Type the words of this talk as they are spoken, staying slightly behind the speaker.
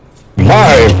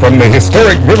from the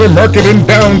historic River Market in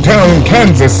downtown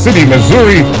Kansas City,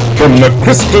 Missouri, from the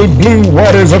crystal blue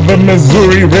waters of the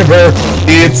Missouri River,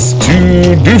 it's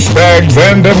Two Douchebags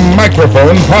and a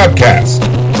Microphone podcast.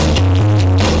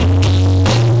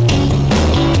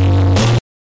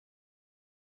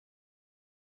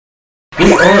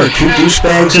 We are Two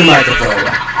Douchebags and a Microphone.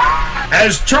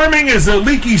 As charming as a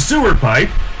leaky sewer pipe.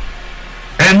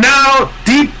 And now,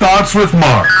 Deep Thoughts with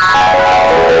Mark.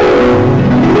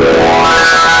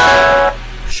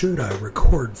 Should I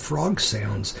record frog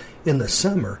sounds in the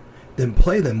summer, then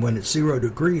play them when it's 0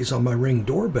 degrees on my Ring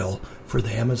doorbell for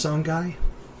the Amazon guy?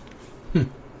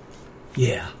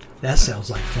 Yeah, that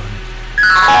sounds like fun.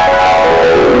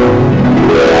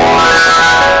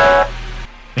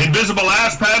 Invisible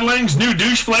ass paddlings, new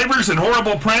douche flavors, and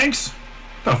horrible pranks?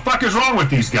 The fuck is wrong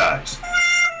with these guys?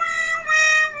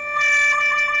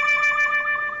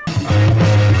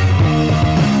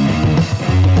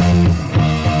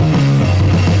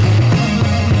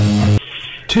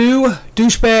 Two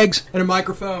Douchebags and a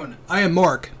Microphone. I am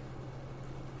Mark.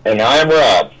 And I am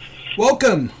Rob.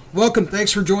 Welcome.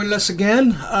 Thanks for joining us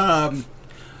again.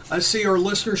 I see our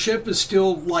listenership is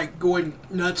still going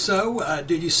nutso.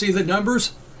 Did you see the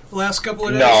numbers the last couple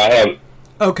of days? No, I haven't.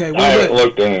 Okay, I haven't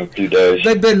looked in a few days.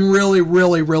 They've been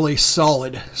really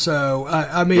solid. So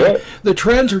I mean, Good. The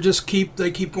trends are keep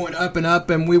going up and up,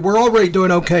 and we were already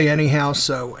doing okay anyhow.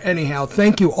 So anyhow,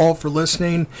 thank you all for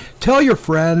listening. Tell your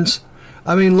friends.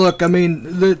 I mean, look.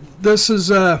 This is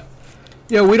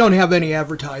we don't have any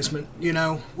advertisement.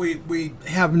 We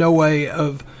have no way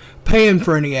of paying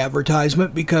for any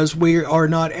advertisement because we are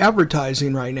not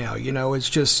advertising right now. It's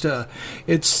just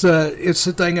it's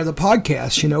the thing of the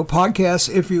podcast.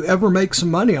 Podcasts, if you ever make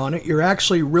some money on it, you're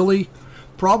actually really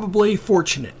probably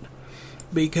fortunate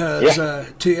because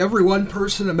to every one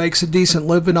person that makes a decent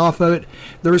living off of it,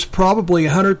 there's probably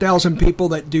 100,000 people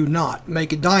that do not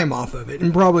make a dime off of it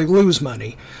and probably lose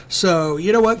money. So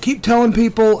you know what? Keep telling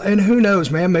people, and who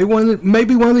knows, man?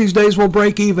 Maybe one of these days we'll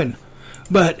break even.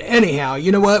 But anyhow,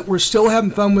 you know what? We're still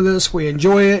having fun with this. We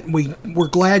enjoy it. We're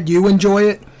glad you enjoy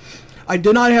it. I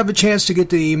did not have a chance to get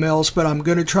the emails, but I'm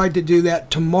going to try to do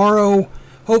that tomorrow,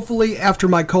 hopefully after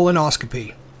my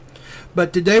colonoscopy.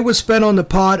 But today was spent on the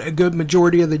pod a good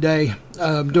majority of the day,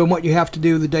 doing what you have to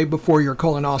do the day before your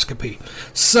colonoscopy.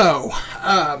 So,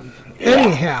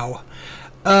 anyhow,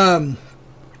 in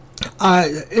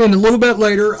a little bit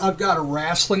later, I've got a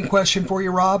wrestling question for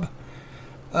you, Rob.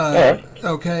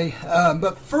 Okay,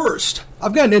 but first,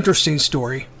 I've got an interesting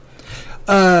story.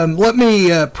 Let me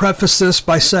preface this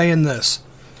by saying this.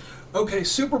 Okay,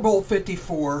 Super Bowl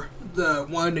 54, the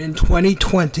one in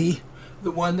 2020, the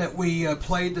one that we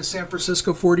played the San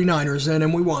Francisco 49ers in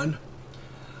and we won.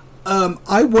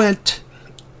 I went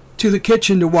to the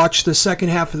kitchen to watch the second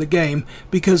half of the game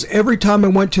because every time I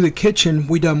went to the kitchen,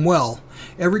 we done well.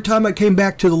 Every time I came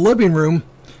back to the living room,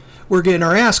 we're getting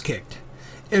our ass kicked.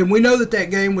 And we know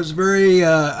that game was very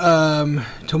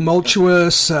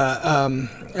tumultuous.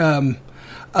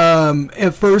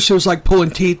 At first, it was like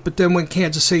pulling teeth, but then when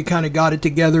Kansas City kind of got it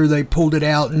together, they pulled it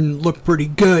out and looked pretty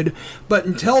good. But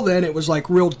until then, it was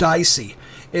real dicey.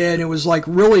 And it was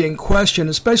really in question,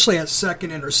 especially at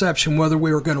second interception, whether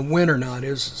we were going to win or not.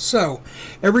 So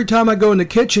every time I go in the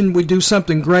kitchen, we do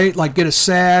something great, like get a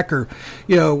sack or,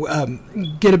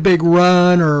 get a big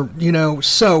run or,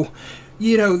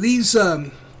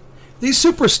 these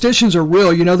superstitions are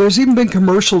real. There's even been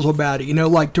commercials about it,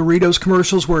 like Doritos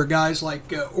commercials where guys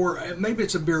or maybe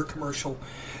it's a beer commercial.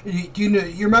 You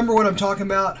remember what I'm talking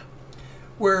about?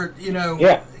 Where,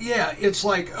 yeah, it's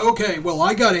okay, well,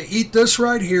 I got to eat this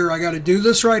right here, I got to do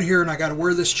this right here, and I got to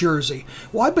wear this jersey.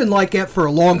 Well, I've been like that for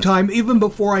a long time. Even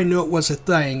before I knew it was a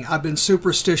thing, I've been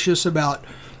superstitious about,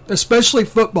 especially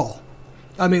football.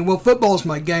 I mean, well, football's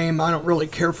my game. I don't really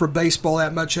care for baseball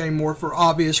that much anymore for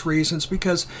obvious reasons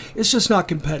because it's just not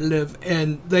competitive,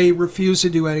 and they refuse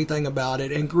to do anything about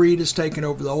it, and greed has taken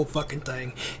over the whole fucking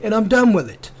thing, and I'm done with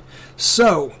it.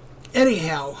 So,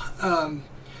 anyhow,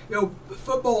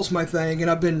 football's my thing, and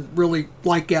I've been really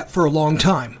like that for a long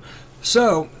time.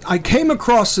 So, I came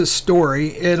across this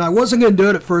story, and I wasn't going to do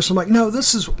it at first. I'm like, no,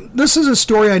 this is a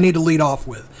story I need to lead off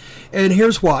with, and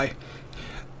here's why.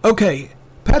 Okay,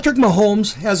 Patrick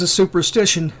Mahomes has a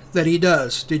superstition that he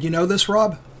does. Did you know this,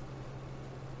 Rob?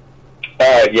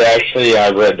 Yeah, actually, I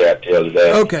read that the other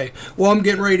day. Okay. Well, I'm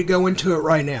getting ready to go into it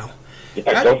right now.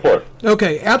 Yeah, go for it.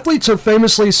 Okay. Athletes are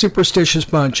famously a superstitious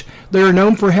bunch. They are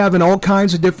known for having all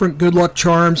kinds of different good luck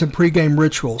charms and pregame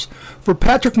rituals. For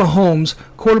Patrick Mahomes,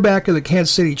 quarterback of the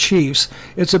Kansas City Chiefs,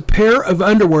 it's a pair of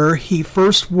underwear he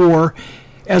first wore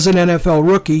as an NFL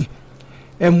rookie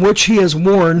and which he has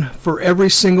worn for every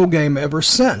single game ever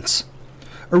since.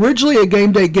 Originally a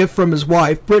game day gift from his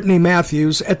wife, Brittany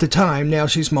Matthews, at the time, now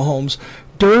she's Mahomes.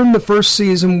 During the first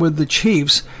season with the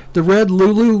Chiefs, the red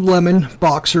Lululemon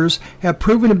boxers have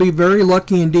proven to be very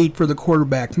lucky indeed for the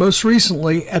quarterback, most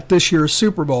recently at this year's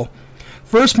Super Bowl.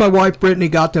 First, my wife Brittany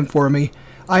got them for me.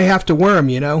 I have to wear them,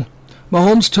 you know.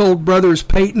 Mahomes told brothers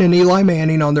Peyton and Eli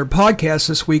Manning on their podcast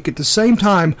this week. At the same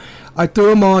time, I threw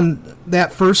them on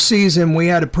that first season. We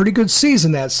had a pretty good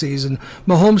season that season.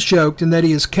 Mahomes joked, and that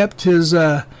he has kept his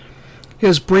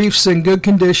briefs in good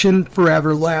condition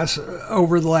forever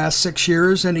over the last 6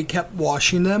 years, and he kept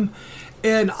washing them.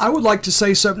 And I would like to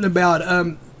say something about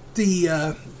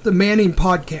the Manning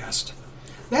podcast.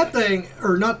 That thing,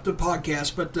 or not the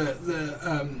podcast, but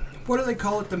the what do they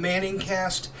call it? The Manning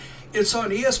cast. It's on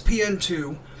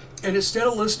ESPN2, and instead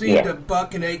of listening to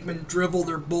Buck and Aikman drivel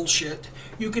their bullshit,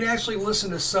 you can actually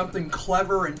listen to something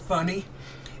clever and funny.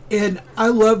 And I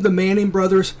love the Manning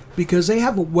brothers because they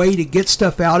have a way to get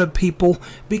stuff out of people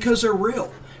because they're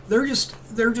real. They're just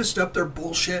up there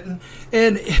bullshitting,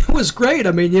 and it was great.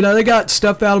 I mean, you know, they got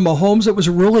stuff out of Mahomes. It was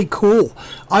really cool.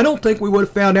 I don't think we would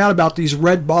have found out about these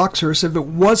red boxers if it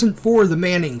wasn't for the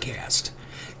Manning cast.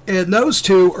 And those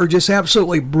two are just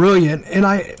absolutely brilliant. And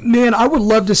I would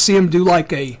love to see them do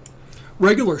like a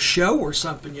regular show or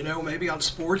something, you know, maybe on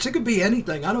sports. It could be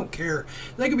anything. I don't care.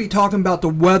 They could be talking about the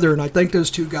weather, and I think those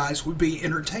two guys would be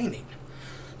entertaining.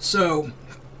 So,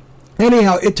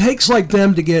 anyhow, it takes like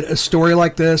them to get a story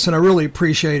like this, and I really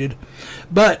appreciate it.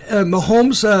 But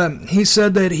Mahomes, he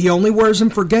said that he only wears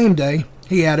them for game day.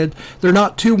 He added, they're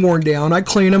not too worn down. I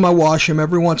clean them. I wash them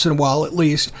every once in a while at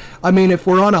least. I mean, if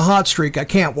we're on a hot streak, I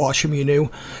can't wash them, you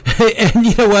know. And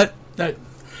you know what?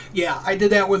 I did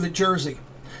that with a jersey.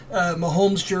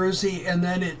 Mahomes jersey, and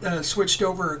then it switched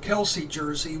over a Kelsey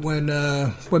jersey when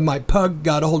my pug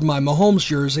got a hold of my Mahomes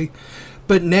jersey.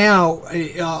 But now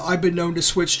I've been known to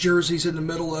switch jerseys in the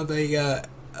middle of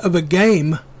a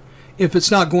game. If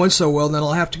it's not going so well, then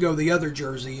I'll have to go the other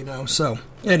jersey, you know. So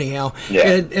anyhow,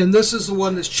 and this is the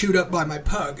one that's chewed up by my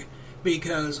pug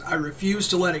because I refuse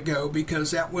to let it go because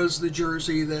that was the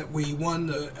jersey that we won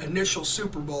the initial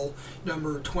Super Bowl,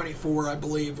 number 24, I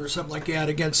believe, or something like that,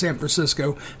 against San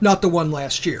Francisco. Not the one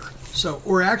last year. So,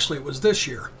 or actually, it was this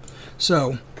year.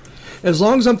 So, as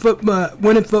long as I'm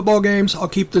winning football games, I'll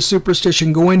keep the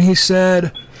superstition going. He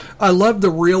said, "I love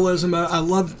the realism. I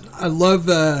love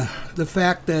the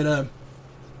fact that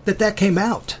that came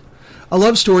out. I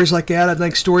love stories like that. I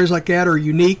think stories like that are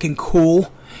unique and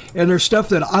cool." And there's stuff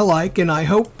that I like, and I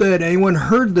hope that anyone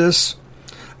heard this.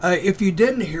 If you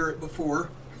didn't hear it before,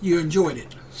 you enjoyed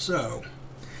it. So,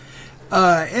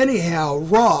 anyhow,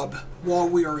 Rob, while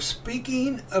we are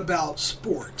speaking about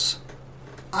sports,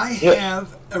 I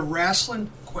have a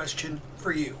wrestling question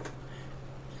for you.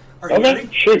 Are you ready?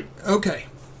 Shoot. Okay.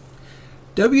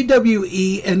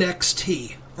 WWE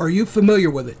NXT. Are you familiar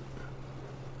with it?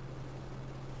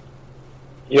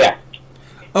 Yeah.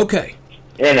 Okay.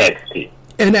 NXT.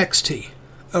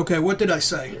 Okay, what did I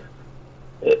say?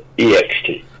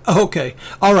 EXT. Okay.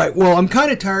 All right. Well, I'm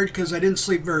kind of tired because I didn't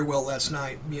sleep very well last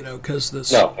night, you know, because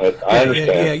this... No, I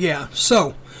understand. Yeah.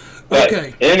 So,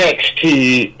 okay. But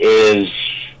NXT is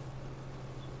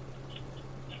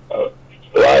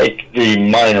like the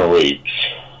minor leagues.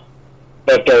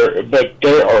 But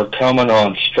they are coming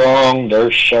on strong.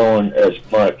 They're showing as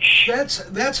much.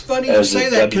 That's funny you say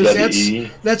that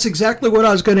because that's exactly what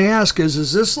I was going to ask.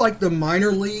 Is this like the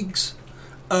minor leagues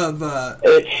of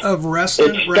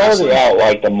wrestling? It started out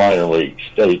like the minor leagues.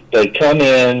 They come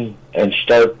in and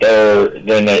start there,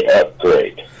 then they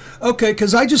upgrade. Okay,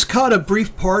 because I just caught a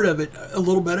brief part of it a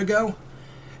little bit ago,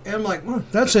 and I'm like, well,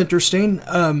 that's interesting.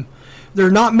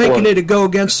 They're not making it to go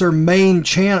against their main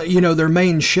channel, you know, their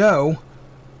main show.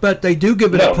 But they do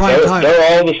give it a prime time.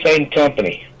 They're all the same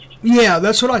company. Yeah,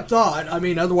 that's what I thought. I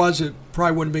mean, otherwise it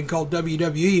probably wouldn't have been called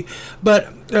WWE.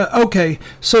 But, okay,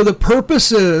 so the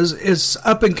purpose is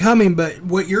up and coming, but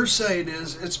what you're saying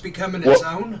is it's becoming its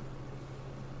own?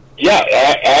 Yeah,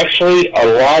 actually, a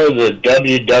lot of the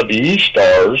WWE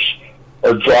stars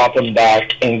are dropping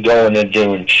back and going and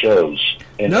doing shows.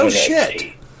 No NXT.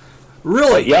 Shit.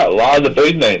 Really? Yeah, a lot of the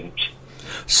big names.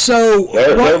 So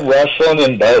they're wrestling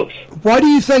in both. Why do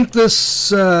you think this?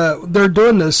 They're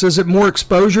doing this? Is it more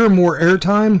exposure, more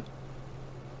airtime?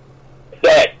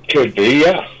 That could be,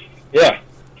 yeah.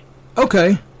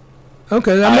 Okay,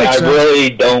 that makes sense. I really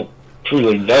don't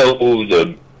truly know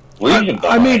the reason behind it.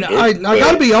 I mean, I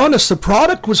got to be honest. The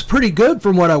product was pretty good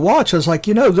from what I watched. I was like,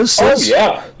 you know, this is.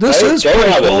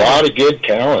 They have a lot of good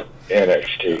talent.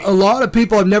 NXT. A lot of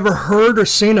people I've never heard or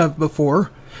seen of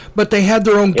before. but they had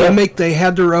their own gimmick. They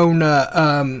had their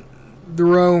own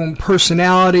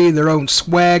personality, their own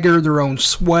swagger, their own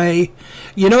sway.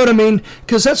 You know what I mean?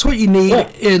 Because that's what you need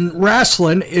in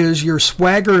wrestling is your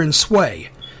swagger and sway.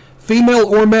 Female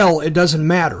or male, it doesn't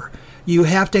matter. You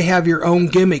have to have your own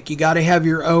gimmick. You got to have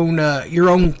your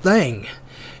own thing.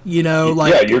 You know,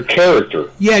 like your character.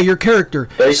 Yeah, your character.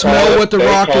 Smell what the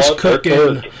Rock is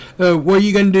cooking. What are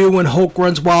you gonna do when Hulk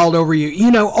runs wild over you? You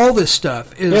know, all this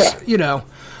stuff is hell.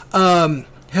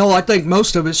 I think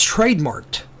most of it's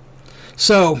trademarked.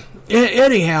 So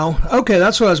anyhow, okay,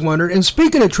 that's what I was wondering. And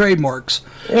speaking of trademarks,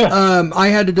 I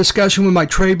had a discussion with my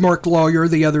trademark lawyer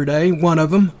the other day. One of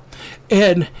them,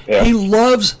 and he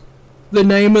loves the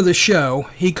name of the show.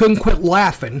 He couldn't quit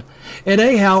laughing. And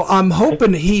anyhow, I'm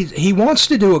hoping he wants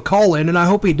to do a call-in, and I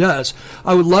hope he does.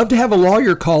 I would love to have a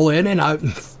lawyer call in,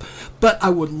 but I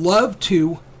would love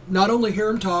to not only hear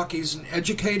him talk. He's an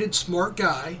educated, smart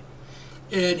guy,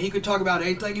 and he could talk about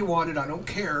anything he wanted. I don't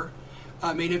care.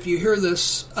 I mean, if you hear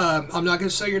this, I'm not going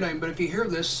to say your name, but if you hear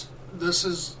this,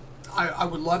 I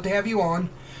would love to have you on.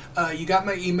 You got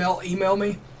my email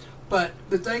me. But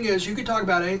the thing is, you could talk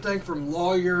about anything from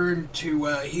lawyer to,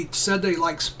 he said they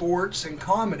like sports and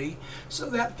comedy, so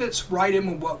that fits right in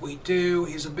with what we do.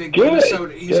 He's a big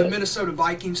Minnesota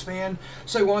Vikings fan,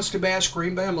 so he wants to bash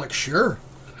Green Bay. I'm like, sure,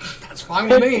 that's fine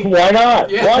with me. Why not?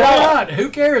 Yeah, why not? Who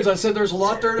cares? I said there's a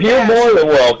lot there to You're bash. more than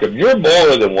welcome. You're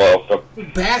more than welcome.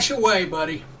 Bash away,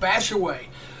 buddy. Bash away.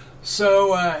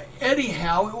 So,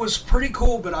 anyhow, it was pretty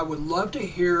cool, but I would love to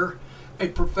hear a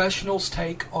professional's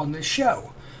take on this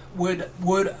show. Would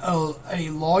a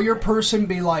lawyer person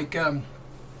be like,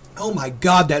 oh my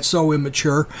God, that's so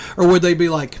immature? Or would they be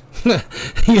like,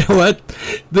 you know what,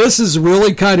 this is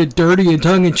really kind of dirty and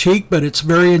tongue-in-cheek, but it's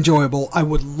very enjoyable. I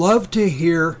would love to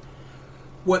hear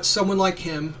what someone like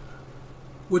him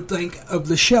would think of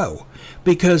the show,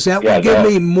 because that would give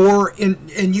me more,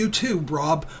 and you too,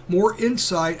 Rob, more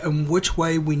insight on which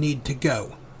way we need to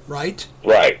go, right?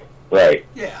 Right.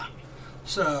 Yeah.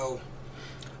 So,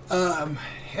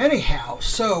 anyhow,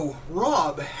 so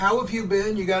Rob, how have you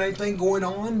been? You got anything going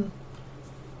on?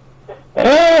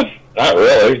 Not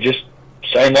really. Just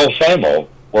same old.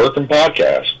 Work and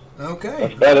podcast. Okay,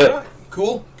 that's about it.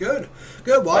 Cool, good.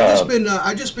 Well,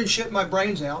 I just been shitting my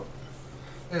brains out,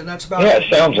 and that's about it. Yeah,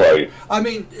 it sounds like it. I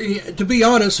mean, to be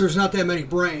honest, there's not that many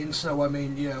brains, so I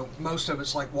mean, most of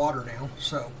it's like water now.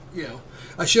 So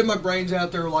I shit my brains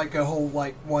out there like a whole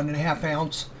 1.5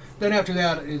 ounce. Then after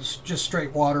that, it's just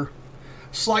straight water.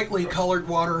 Slightly colored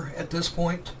water at this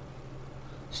point.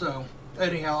 So,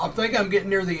 anyhow, I think I'm getting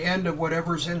near the end of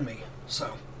whatever's in me.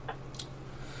 So,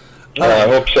 I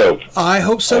hope so. I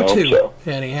hope so too.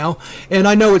 Anyhow, and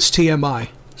I know it's TMI.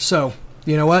 So,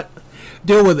 you know what?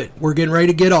 Deal with it. We're getting ready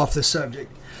to get off the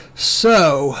subject.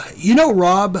 So,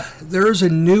 Rob, there's a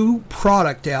new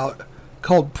product out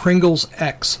called Pringles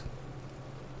X.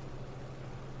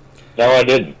 No, I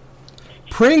didn't.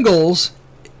 Pringles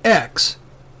X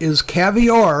is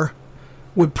caviar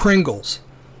with Pringles.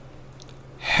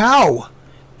 How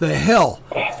the hell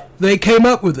they came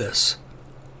up with this,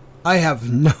 I have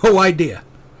no idea.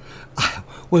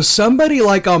 Was somebody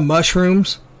on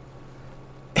mushrooms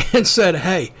and said,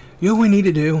 hey, you know what we need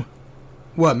to do?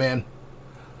 What, man?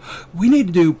 We need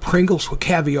to do Pringles with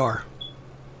caviar.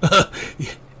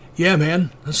 Yeah,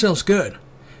 man, that sounds good.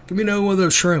 Give me another one of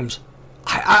those shrooms.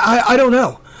 I don't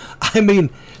know. I mean,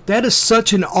 that is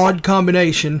such an odd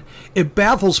combination. It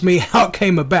baffles me how it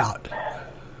came about.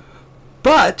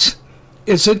 But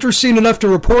it's interesting enough to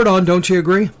report on, don't you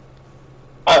agree?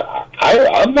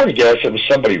 I'm going to guess it was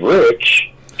somebody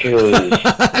rich, because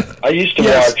I used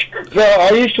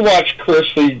to watch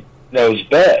Chris Lee Knows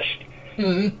Best,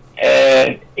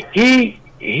 and he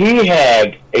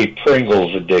had a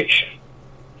Pringles addiction.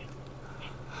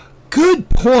 Good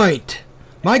point.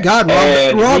 My God,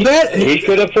 Rob, he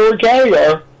could afford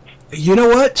caviar. You know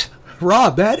what,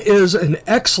 Rob? That is an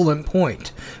excellent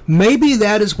point. Maybe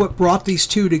that is what brought these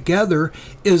two together,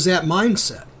 is that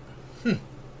mindset.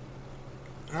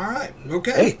 All right,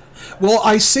 okay. Well,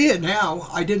 I see it now.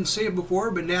 I didn't see it before,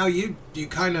 but now you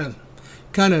kind of.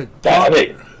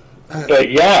 But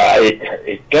yeah,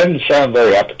 it doesn't sound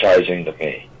very appetizing to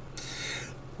me.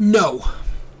 No,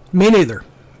 me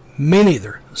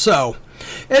neither. So,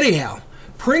 anyhow,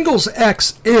 Pringles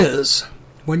X is,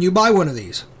 when you buy one of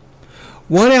these,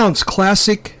 1 ounce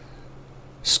classic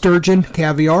sturgeon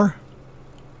caviar,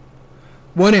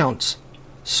 1 ounce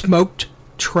smoked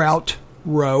trout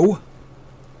roe,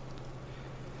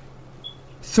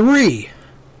 3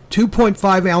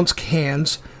 2.5 ounce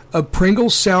cans of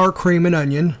Pringles sour cream and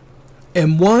onion,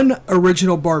 and 1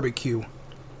 original barbecue.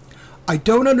 I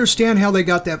don't understand how they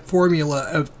got that formula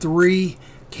of 3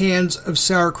 cans of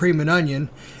sour cream and onion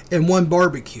and 1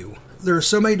 barbecue. There are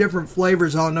so many different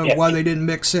flavors. I don't know why they didn't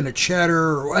mix in a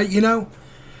cheddar or, you know.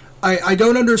 I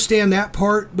don't understand that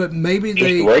part, but maybe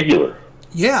Just regular.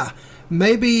 Yeah,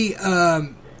 maybe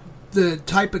the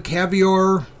type of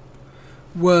caviar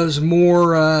was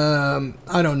more,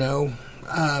 I don't know,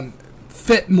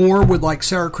 fit more with like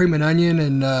sour cream and onion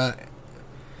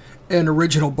and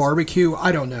original barbecue.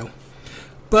 I don't know.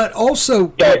 But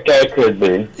also... That could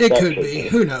be. It could be.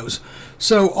 Who knows?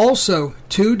 So also,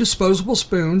 2 disposable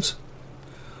spoons,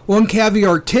 1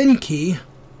 caviar tin key,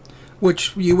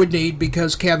 which you would need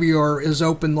because caviar is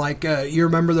open like, you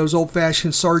remember those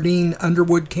old-fashioned sardine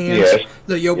Underwood cans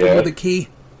that you open with a key?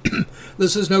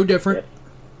 This is no different.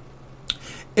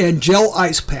 And gel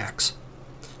ice packs.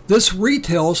 This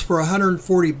retails for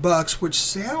 $140, which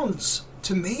sounds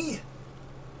to me,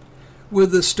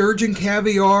 with the sturgeon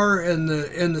caviar and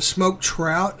the smoked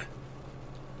trout,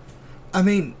 I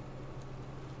mean,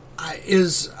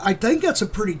 I think that's a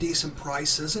pretty decent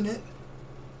price, isn't it?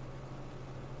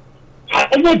 I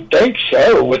would think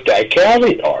so with that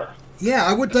caviar. Yeah,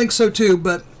 I would think so too.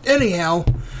 But anyhow,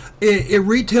 it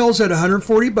retails at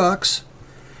 $140,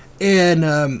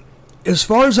 and as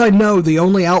far as I know, the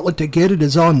only outlet to get it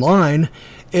is online.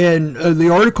 And the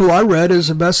article I read is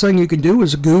the best thing you can do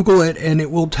is Google it, and it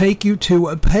will take you to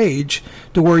a page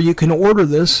to where you can order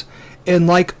this. And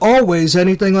like always,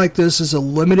 anything like this is a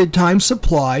limited time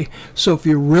supply. So if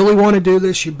you really want to do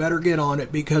this, you better get on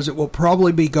it because it will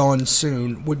probably be gone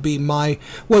soon. Would be my,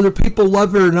 whether people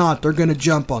love it or not, they're going to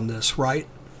jump on this, right?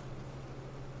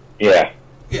 Yeah.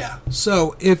 Yeah.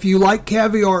 So if you like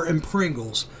caviar and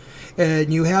Pringles,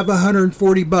 and you have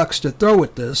 $140 to throw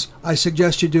at this, I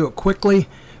suggest you do it quickly,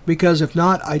 because if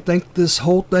not, I think this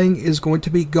whole thing is going to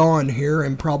be gone here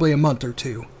in probably a month or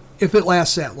 2, if it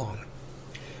lasts that long.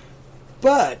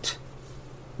 But,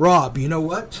 Rob, you know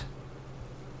what?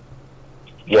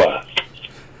 What?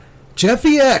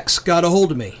 Jeffy X got a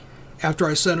hold of me after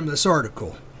I sent him this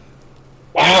article.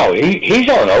 Wow, he's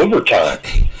on overtime.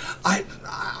 I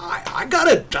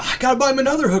gotta buy him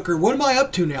another hooker. What am I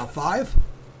up to now? 5?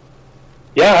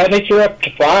 Yeah, I think you're up to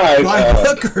 5. 5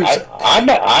 hookers.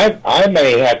 I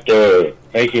may have to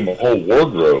make him a whole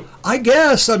wardrobe. I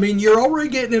guess. I mean, you're already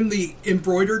getting him the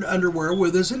embroidered underwear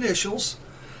with his initials,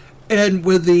 and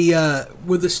with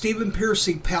the Stephen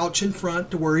Piercy pouch in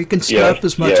front to where he can stuff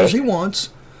as much as he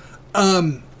wants.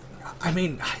 I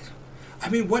mean,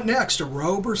 what next? A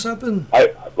robe or something?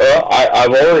 I've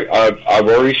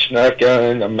already snuck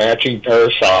in a matching pair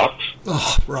of socks.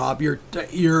 Oh, Rob, you're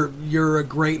a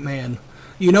great man.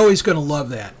 You know he's going to love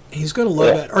that. He's going to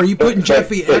love that. Are you putting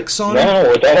Jeffy X on him? Now,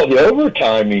 with all the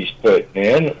overtime he's putting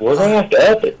in, we're going to have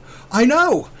to up it. I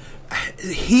know.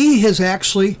 He has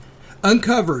actually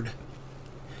uncovered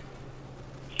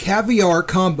caviar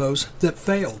combos that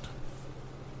failed.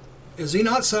 Is he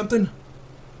not something?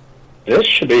 This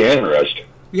should be interesting.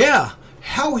 Yeah.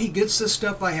 How he gets this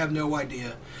stuff, I have no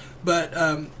idea. But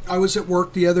I was at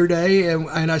work the other day,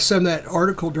 and I sent that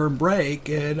article during break,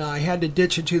 and I had to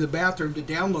ditch into the bathroom to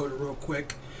download it real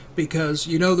quick because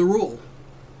you know the rule.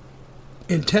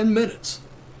 In 10 minutes,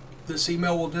 this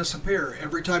email will disappear.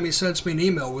 Every time he sends me an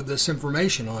email with this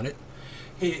information on it,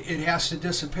 it has to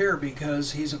disappear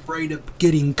because he's afraid of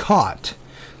getting caught.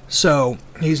 So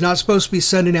he's not supposed to be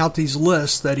sending out these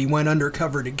lists that he went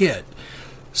undercover to get.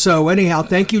 So anyhow,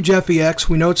 thank you, Jeffy X.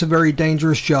 We know it's a very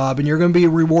dangerous job, and you're going to be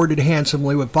rewarded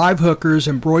handsomely with 5 hookers,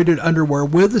 embroidered underwear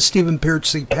with the Stephen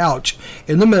Piercy pouch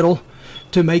in the middle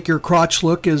to make your crotch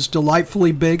look as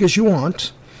delightfully big as you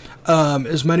want,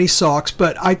 as many socks.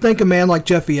 But I think a man like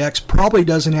Jeffy X probably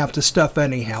doesn't have to stuff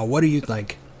anyhow. What do you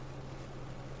think?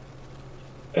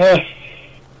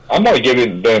 I'm going to give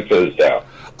him the benefit of the doubt.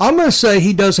 I'm going to say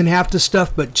he doesn't have to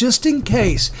stuff, but just in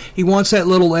case he wants that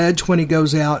little edge when he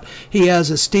goes out, he has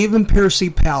a Stephen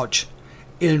Piercy pouch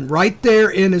right there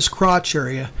in his crotch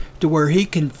area to where he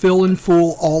can fill and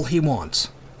fool all he wants.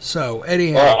 So,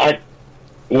 anyhow.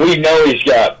 We know he's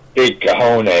got big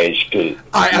cojones.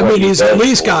 I mean, he's at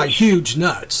least got huge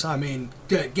nuts. I mean,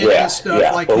 get this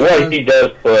stuff like for what he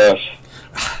does for us.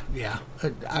 Yeah.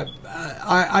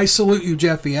 I salute you,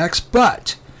 Jeffy X,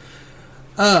 but...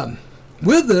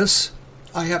 with this,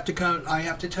 I have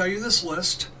to tell you this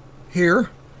list here.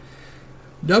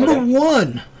 Number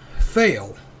 1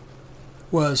 fail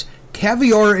was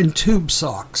caviar and tube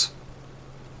socks.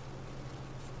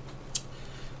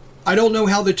 I don't know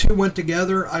how the two went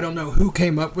together. I don't know who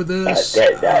came up with this.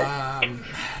 I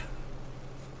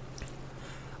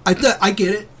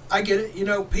get it. You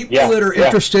know, people that are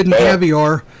interested in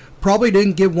caviar probably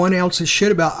didn't give 1 ounce of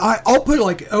shit about. I'll put it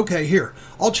like, okay, here,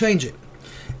 I'll change it.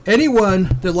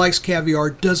 Anyone that likes caviar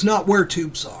does not wear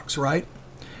tube socks, right?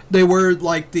 They wear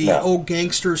like the old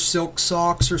gangster silk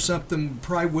socks or something,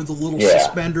 probably with the little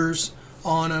suspenders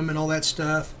on them and all that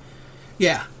stuff.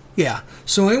 Yeah.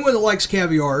 So anyone that likes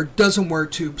caviar doesn't wear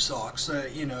tube socks.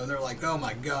 They're like, oh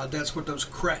my God, that's what those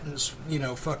cretins,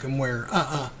 fucking wear.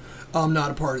 I'm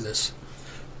not a part of this.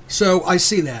 So I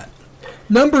see that.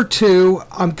 Number 2,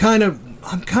 I'm kind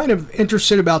of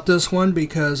interested about this one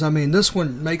because, this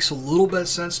one makes a little bit of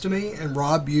sense to me, and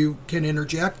Rob, you can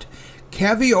interject.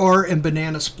 Caviar and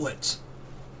banana splits.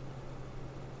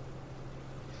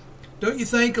 Don't you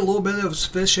think a little bit of those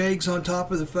fish eggs on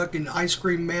top of the fucking ice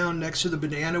cream mound next to the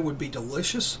banana would be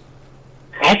delicious?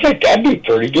 I think that'd be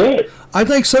pretty good. I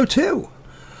think so too.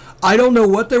 I don't know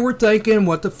what they were thinking,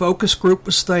 what the focus group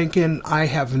was thinking. I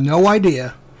have no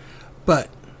idea. But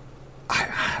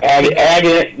add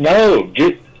it, no,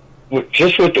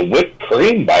 just with the whipped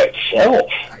cream by itself.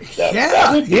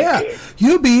 That would be good.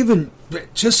 You'd be even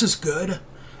just as good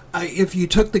if you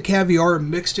took the caviar and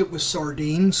mixed it with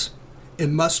sardines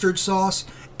and mustard sauce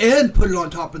and put it on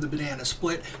top of the banana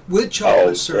split with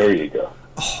chocolate syrup. There you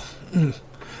go.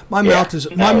 My mouth is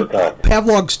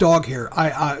Pavlov's dog here.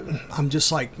 I'm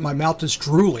just like, my mouth is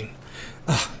drooling.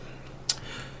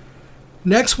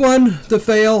 Next one, the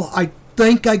fail. I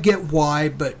think I get why,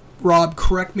 but Rob,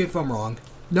 correct me if I'm wrong.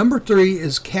 Number 3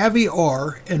 is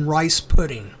caviar and rice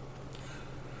pudding.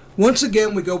 Once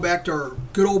again, we go back to our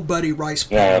good old buddy rice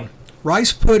pudding.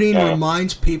 Rice pudding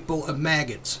reminds people of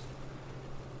maggots.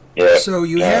 So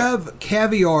you have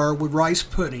caviar with rice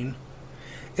pudding,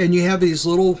 and you have these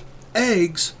little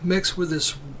eggs mixed with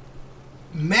this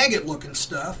maggot-looking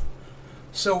stuff.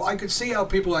 So I could see how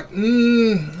people are like,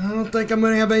 I don't think I'm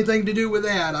going to have anything to do with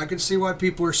that. I can see why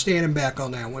people are standing back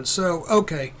on that one. So,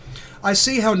 okay. I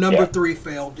see how number 3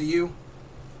 failed. Do you?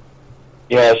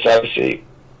 Yes, I see.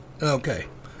 Okay.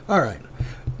 All right.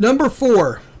 Number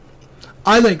 4.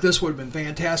 I think this would have been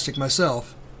fantastic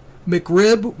myself.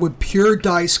 McRib with pure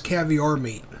diced caviar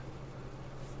meat.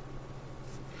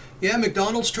 Yeah,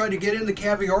 McDonald's tried to get in the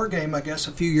caviar game, I guess,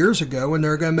 a few years ago, and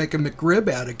they're going to make a McRib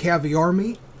out of caviar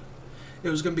meat. It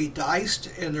was going to be diced,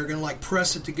 and they're going to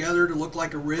press it together to look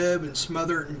like a rib and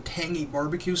smother it in tangy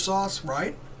barbecue sauce,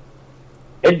 right?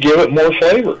 It'd give it more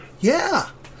flavor. Yeah.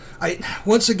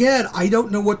 Once again, I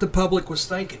don't know what the public was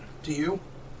thinking. Do you?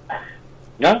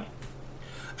 No.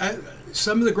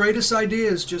 Some of the greatest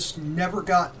ideas just never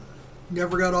got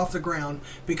off the ground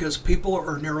because people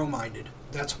are narrow-minded.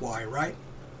 That's why, right?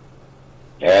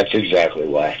 That's exactly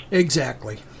why.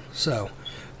 Exactly. So,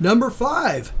 number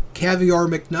 5, caviar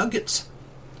McNuggets.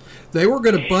 They were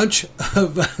going to bunch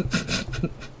of...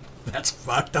 That's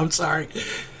fucked, I'm sorry.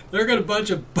 They're going to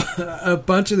bunch a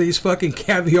bunch of these fucking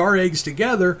caviar eggs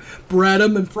together, bread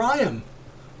them, and fry them.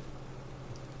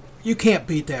 You can't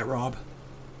beat that, Rob.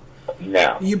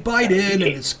 No. You bite in,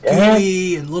 and it's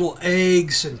gooey, and little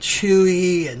eggs, and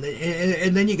chewy, and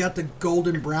then you got the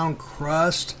golden brown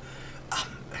crust,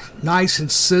 nice and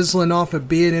sizzling off of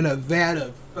being in a vat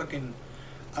of fucking,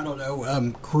 I don't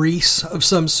know, grease of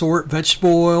some sort,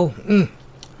 vegetable oil.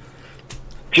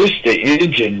 Just the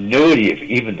ingenuity of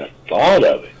even the thought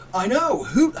of it. I know.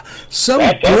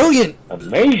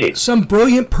 Amazing. Some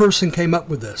brilliant person came up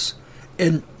with this.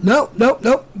 And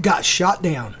nope, got shot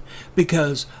down.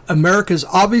 Because America's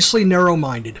obviously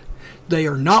narrow-minded. They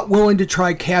are not willing to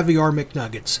try caviar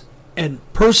McNuggets. And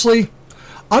personally,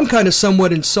 I'm kind of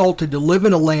somewhat insulted to live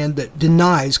in a land that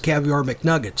denies caviar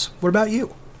McNuggets. What about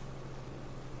you?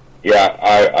 Yeah,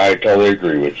 I totally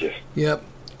agree with you. Yep.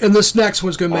 And this next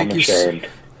one's going to make you sick.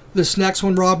 This next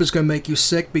one, Rob, is going to make you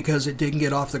sick because it didn't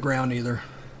get off the ground either.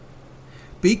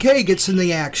 BK gets in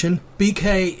the action.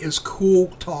 BK is cool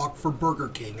talk for Burger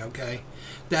King, okay?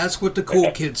 That's what the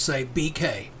cool kids say,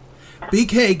 BK.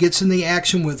 BK gets in the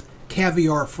action with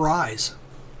caviar fries.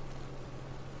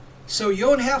 So you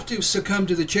don't have to succumb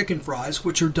to the chicken fries,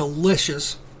 which are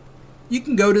delicious. You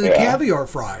can go to the caviar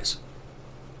fries.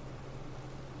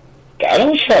 That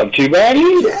don't sound too bad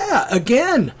either. Yeah,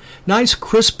 again, nice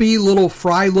crispy little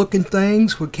fry-looking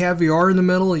things with caviar in the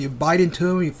middle. You bite into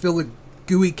them, you feel the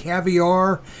gooey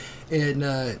caviar and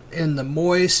the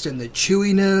moist and the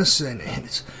chewiness and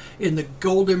it's in the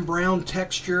golden brown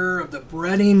texture of the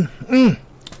breading.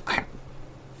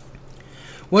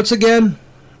 Once again,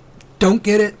 don't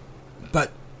get it,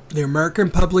 but the American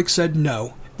public said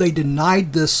no. They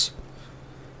denied this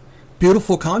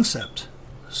beautiful concept.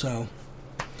 So...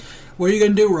 what are you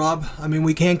going to do, Rob? I mean,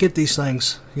 we can't get these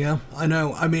things. Yeah, I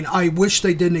know. I mean, I wish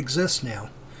they didn't exist now.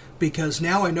 Because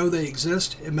now I know they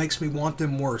exist, it makes me want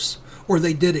them worse. Or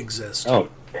they did exist. Oh,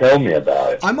 Tell me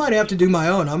about it. I might have to do my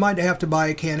own. I might have to buy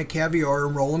a can of caviar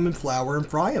and roll them in flour and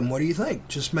fry them. What do you think?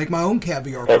 Just make my own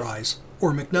caviar fries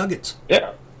or McNuggets.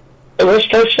 Yeah. Well, let's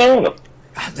start selling them.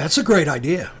 That's a great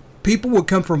idea. People would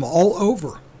come from all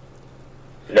over.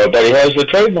 Nobody has the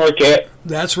trademark yet.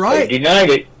 That's right. They denied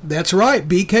it. That's right.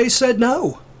 BK said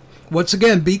no. Once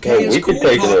again, BK is cool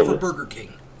talk for Burger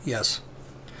King. Yes.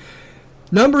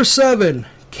 Number 7,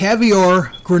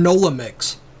 caviar granola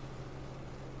mix.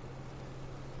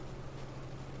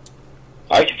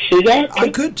 I can see that. I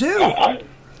could too.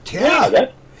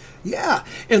 Yeah.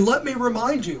 And let me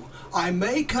remind you, I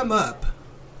may come up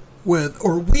with,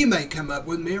 or we may come up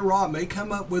with, me and Rob may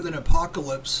come up with an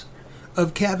apocalypse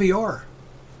of caviar.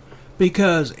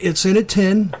 Because it's in a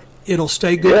tin, it'll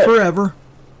stay good forever,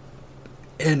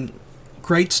 and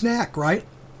great snack, right?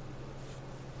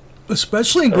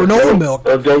 Especially in granola milk.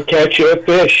 Or go catch you a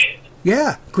fish.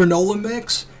 Yeah, granola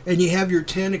mix, and you have your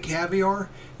tin of caviar.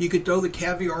 You could throw the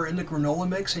caviar in the granola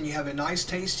mix, and you have a nice,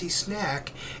 tasty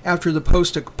snack after the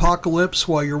post-apocalypse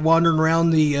while you're wandering around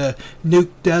the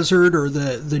nuked desert or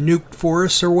the nuked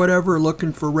forests or whatever,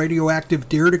 looking for radioactive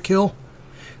deer to kill.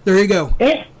 There you go.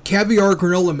 Yeah. Caviar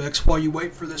granola mix while you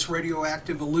wait for this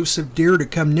radioactive elusive deer to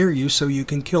come near you so you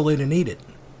can kill it and eat it.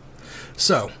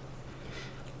 So,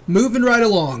 moving right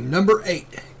along, number 8,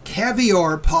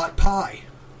 caviar pot pie.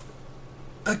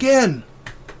 Again,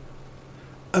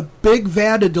 a big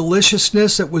vat of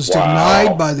deliciousness that was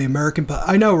denied by the American pie.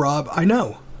 I know, Rob, I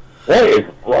know. What is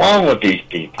wrong with these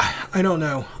people? I don't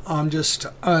know. I'm just,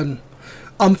 I'm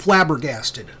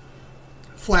flabbergasted.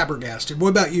 Flabbergasted. What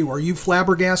about you? Are you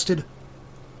flabbergasted?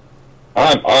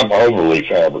 I'm overly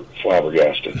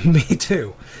flabbergasted. Me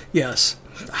too. Yes.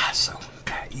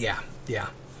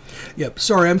 Yep.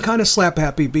 Sorry, I'm kind of slap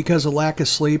happy because of lack of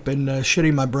sleep and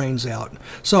shitting my brains out.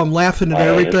 So I'm laughing at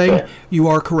everything. You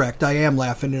are correct. I am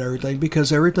laughing at everything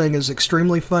because everything is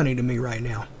extremely funny to me right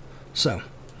now. So,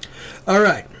 all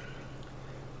right.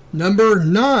 Number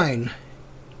 9,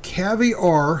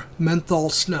 caviar menthol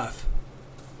snuff.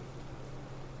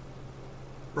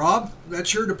 Rob,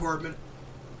 that's your department.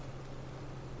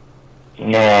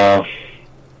 No.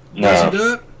 Doesn't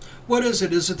do it? What is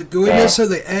it? Is it the gooiness of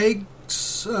the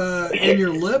eggs in your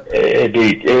lip?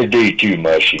 It'd be too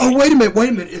mushy. Oh, wait a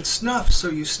minute. It's snuff, so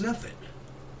you sniff it.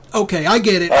 Okay, I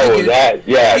get it.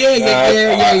 Yeah.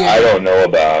 I don't know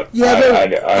about. Yeah, I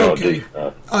don't do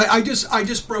snuff. I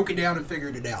just broke it down and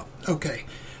figured it out. Okay.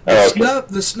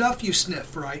 The snuff you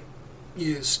sniff, right?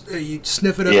 You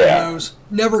sniff it up your nose.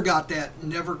 Never got that.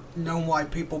 Never known why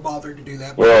people bothered to do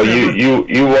that. Well,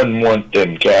 you wouldn't want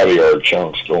them caviar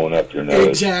chunks going up your nose.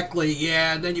 Exactly,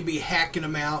 yeah. And then you'd be hacking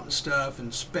them out and stuff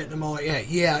and spitting them all.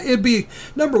 Yeah. It'd be,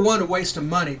 number 1, a waste of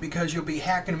money because you'll be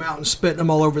hacking them out and spitting them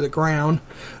all over the ground.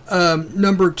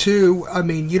 Number 2, I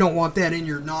mean, you don't want that in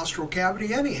your nostril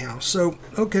cavity anyhow. So,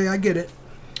 okay, I get it.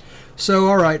 So,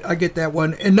 all right, I get that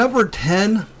one. And number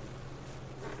 10...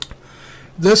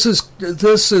 This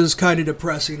is kind of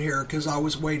depressing here because I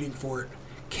was waiting for it.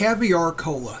 Caviar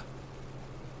cola.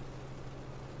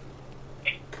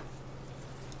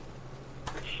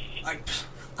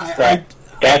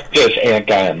 That's just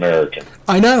anti-American.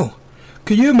 I know.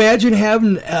 Could you imagine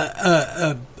having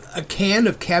a can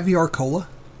of caviar cola?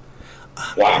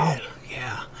 Wow.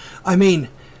 Yeah. I mean,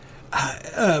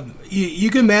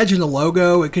 you can imagine the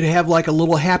logo. It could have like a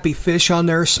little happy fish on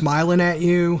there smiling at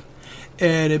you.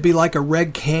 And it'd be like a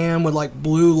red can with like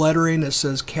blue lettering that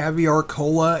says caviar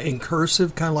cola in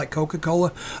cursive, kind of like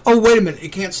Coca-Cola. Oh, wait a minute.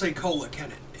 It can't say cola, can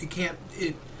it? It can't,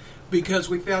 because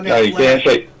we found out. No, you can't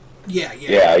say. Yeah.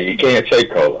 Yeah, you can't say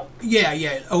cola.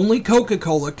 Yeah. Only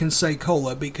Coca-Cola can say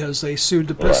cola because they sued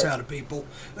the piss out of people.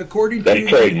 According to they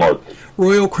trademarked the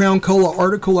Royal Crown Cola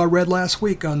article I read last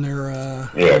week on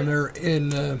their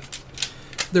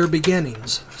their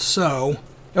beginnings. So.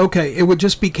 Okay, it would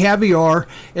just be caviar,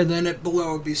 and then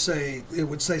below it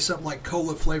would say something like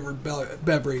cola flavored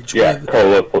beverage. Yeah,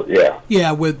 cola. Yeah.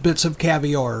 Yeah, with bits of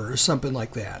caviar or something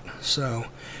like that. So,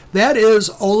 that is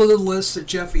all of the lists that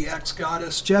Jeffy X got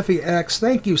us. Jeffy X,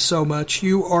 thank you so much.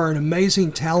 You are an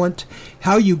amazing talent.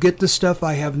 How you get this stuff,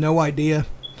 I have no idea.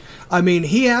 I mean,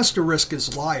 he has to risk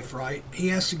his life, right? He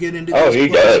has to get into these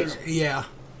places. Does.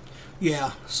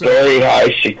 Yeah. So, very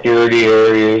high security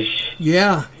areas.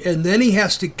 Yeah, and then he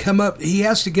has to come up, he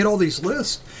has to get all these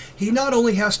lists. He not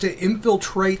only has to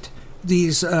infiltrate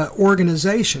these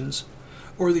organizations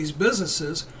or these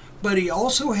businesses, but he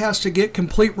also has to get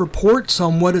complete reports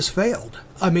on what has failed.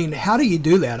 I mean, how do you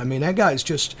do that? I mean, that guy's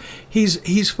just, he's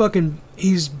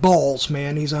balls,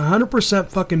 man. He's 100%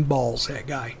 fucking balls, that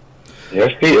guy.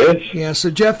 Yes, he is. Yeah,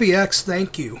 so Jeffy X,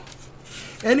 thank you.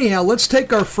 Anyhow, let's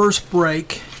take our first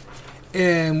break.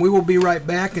 and we will be right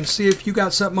back and see if you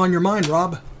got something on your mind,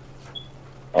 Rob.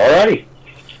 Alrighty.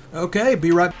 Okay,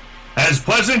 be right back. As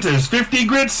pleasant as 50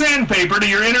 grit sandpaper to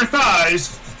your inner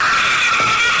thighs.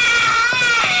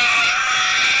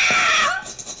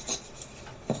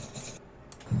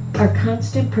 Our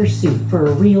constant pursuit for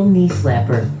a real knee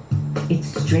slapper. It's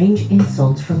strange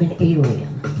insults from an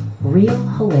alien. Real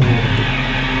hilarity.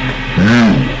 You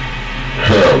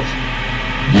have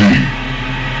the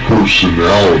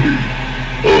personality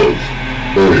of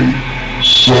a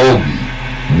soggy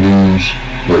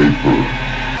newspaper.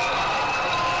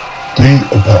 The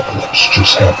apocalypse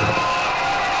just happened.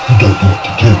 You don't know what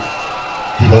to do.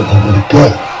 You don't know where to go.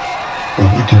 But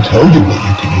we can tell you what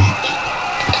you can eat.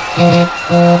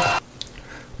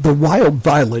 The wild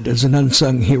violet is an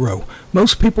unsung hero.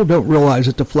 Most people don't realize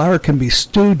that the flower can be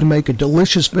stewed to make a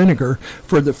delicious vinegar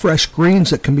for the fresh greens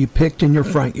that can be picked in your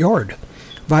front yard.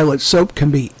 Violet soap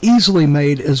can be easily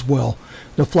made as well.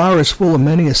 The flower is full of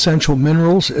many essential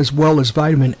minerals as well as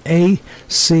vitamin A,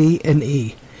 C, and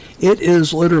E. It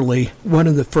is literally one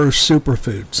of the first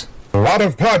superfoods. A lot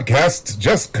of podcasts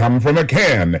just come from a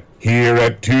can. Here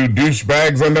at Two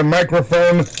Douchebags and a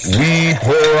Microphone, we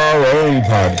pour our own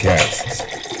podcasts.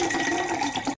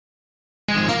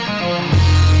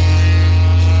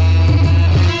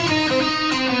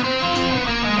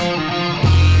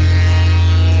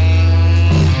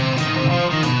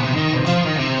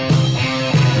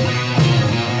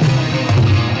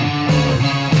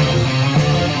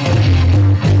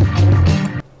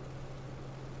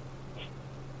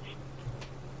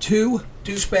 Two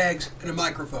douchebags and a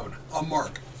microphone. I'm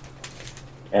Mark.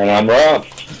 And I'm Rob.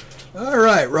 All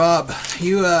right, Rob.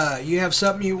 You have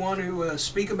something you want to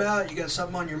speak about? You got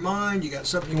something on your mind? You got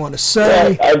something you want to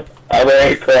say? Yeah, I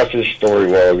ran across this story a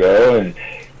while ago, and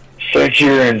since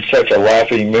you're in such a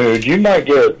laughing mood, you might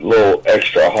get a little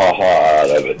extra ha-ha out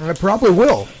of it. I probably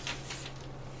will.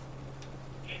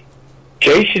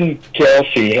 Jason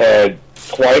Kelsey had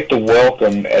quite the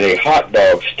welcome at a hot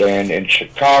dog stand in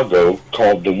Chicago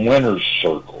called the Winner's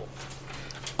Circle.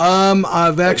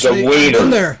 I've actually been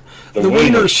there. The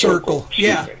Wiener's Circle.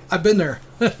 Yeah, I've been there.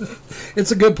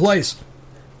 It's a good place.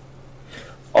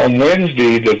 On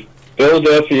Wednesday, the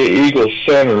Philadelphia Eagles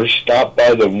center stopped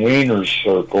by the Wiener's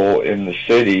Circle in the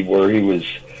city, where he was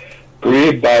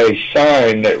greeted by a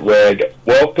sign that read,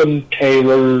 "Welcome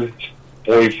Taylor's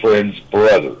boyfriend's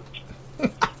brother."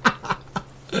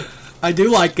 I do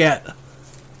like that.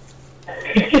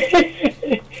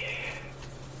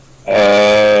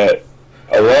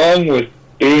 Along with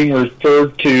being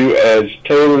referred to as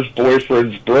Taylor's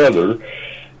boyfriend's brother,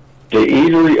 the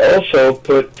eatery also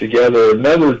put together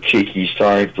another cheeky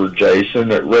sign for Jason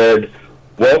that read,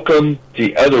 "Welcome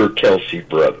the other Kelsey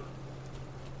brother."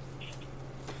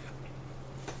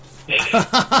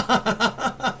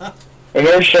 And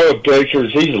they're showing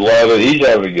pictures. He's loving it. He's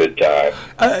having a good time.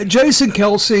 Jason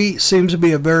Kelsey seems to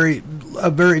be a very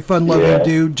fun-loving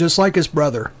dude, just like his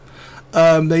brother.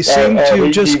 They seem to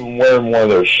he's just even wearing one of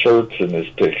those shirts in this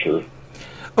picture.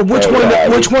 Which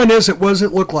one is it? What does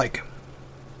it look like?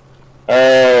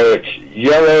 It's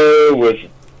yellow with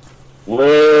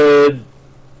red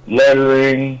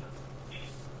lettering.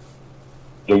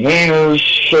 The Wiener's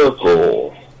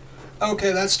Circle.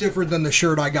 Okay, that's different than the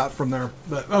shirt I got from there.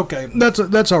 But okay,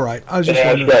 that's all right. I was just Yeah,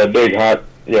 wondering. it's got a big hot.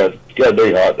 Yeah, it's got a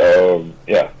big hot dog.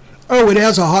 Yeah. Oh, it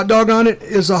has a hot dog on it.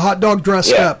 Is the hot dog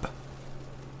dressed Yeah. up?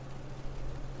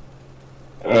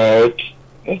 It's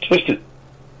just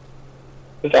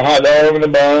it's a hot dog in the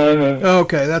bun. And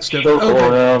Okay, that's different. circle Okay.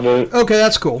 around it Okay,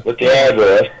 that's cool. with the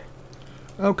address.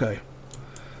 Okay.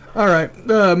 All right.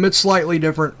 It's slightly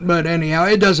different, but anyhow,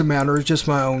 it doesn't matter. It's just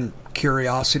my own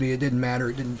curiosity. It didn't matter.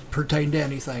 It didn't pertain to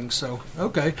anything. So,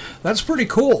 okay. That's pretty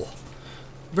cool.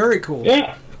 Very cool.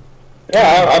 Yeah.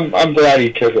 Yeah, I'm glad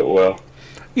he took it well.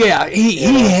 Yeah,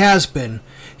 he has been.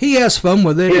 He has fun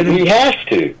with it. He has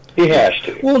to. He has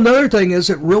to. Well, another thing is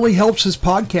it really helps his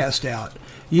podcast out.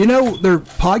 You know, their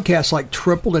podcasts like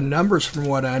tripled in numbers from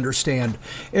what I understand.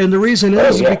 And the reason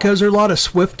is because there are a lot of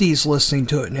Swifties listening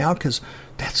to it now because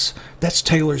that's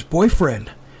Taylor's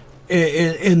boyfriend.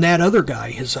 And that other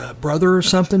guy, his brother or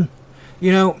something.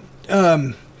 You know,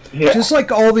 just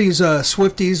like all these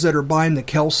Swifties that are buying the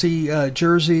Kelsey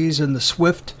jerseys and the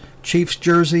Swift Chiefs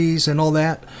jerseys and all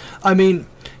that. I mean,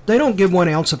 they don't give 1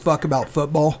 ounce of fuck about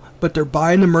football, but they're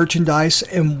buying the merchandise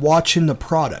and watching the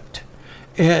product.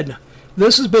 And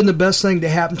this has been the best thing to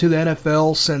happen to the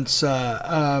NFL since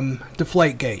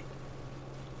Deflategate.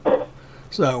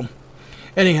 So,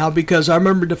 anyhow, because I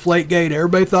remember Deflategate,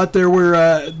 everybody thought they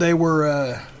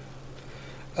were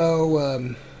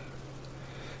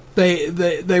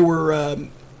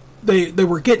they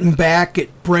were getting back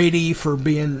at Brady for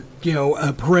being,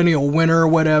 a perennial winner or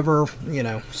whatever,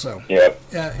 so. Yep.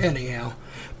 Anyhow,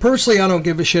 personally, I don't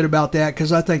give a shit about that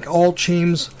because I think all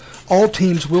teams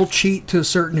will cheat to a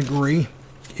certain degree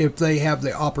if they have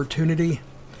the opportunity.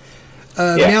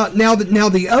 Now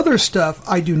the other stuff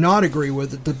I do not agree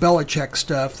with, the Belichick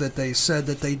stuff that they said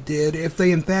that they did. If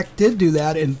they in fact did do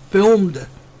that and filmed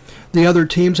the other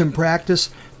teams in practice,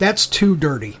 that's too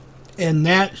dirty, and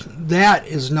that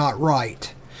is not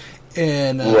right.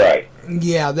 And right.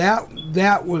 Yeah,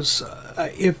 that was.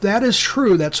 If that is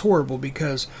true, that's horrible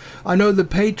because I know the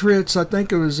Patriots. I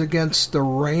think it was against the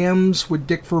Rams with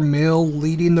Dick Vermeil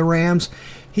leading the Rams.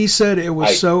 He said it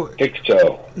was I think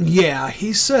so. Yeah,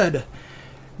 he said.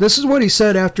 This is what he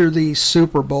said after the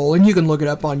Super Bowl, and you can look it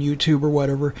up on YouTube or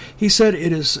whatever. He said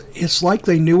it's like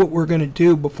they knew what we're going to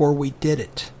do before we did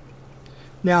it.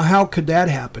 Now, how could that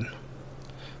happen?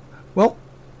 Well,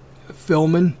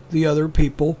 filming the other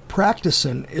people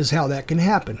practicing is how that can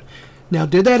happen. Now,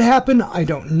 did that happen? I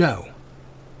don't know.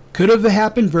 Could have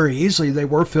happened very easily. They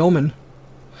were filming.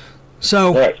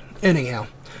 So, right. Anyhow.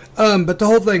 But the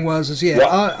whole thing was,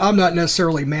 I'm not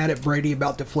necessarily mad at Brady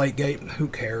about Deflategate. Who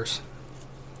cares?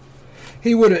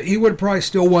 He would probably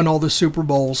still won all the Super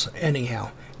Bowls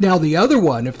anyhow. Now, the other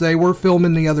one, if they were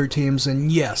filming the other teams, then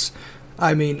yes.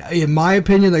 I mean, in my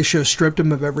opinion, they should have stripped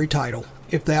him of every title,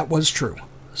 if that was true.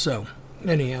 So,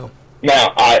 anyhow.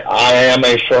 Now, I am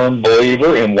a firm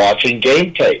believer in watching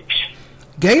game tapes.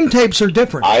 Game tapes are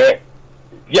different.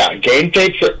 Game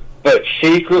tapes are, but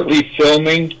secretly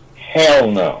filming,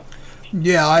 hell no.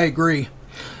 Yeah, I agree.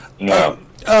 No.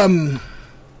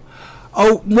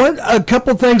 A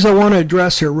couple things I want to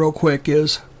address here real quick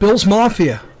is Bill's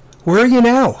Mafia. Where are you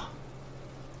now?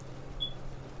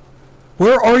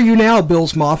 Where are you now,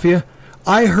 Bill's Mafia?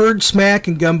 I heard smack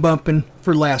and gun bumping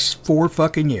for the last 4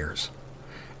 fucking years.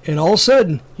 And all of a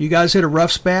sudden, you guys hit a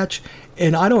rough spatch,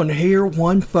 and I don't hear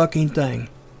one fucking thing.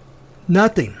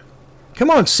 Nothing.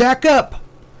 Come on, sack up.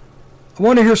 I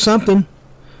want to hear something.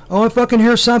 I want to fucking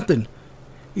hear something.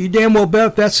 You damn well bet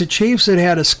if that's the Chiefs that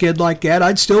had a skid like that,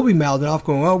 I'd still be mouthing off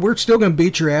going, well, we're still going to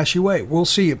beat your ass. You wait. We'll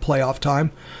see you at playoff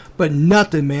time. But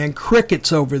nothing, man.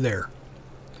 Crickets over there.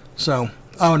 So,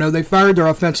 I don't know. They fired their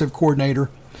offensive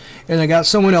coordinator, and they got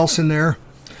someone else in there.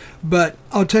 But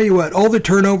I'll tell you what, all the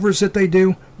turnovers that they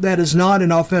do, that is not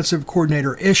an offensive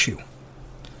coordinator issue.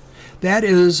 That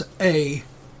is a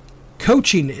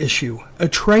coaching issue, a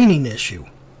training issue.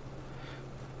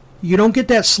 You don't get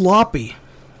that sloppy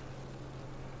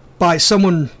by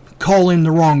someone calling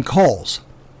the wrong calls.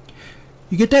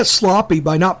 You get that sloppy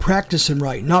by not practicing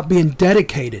right, not being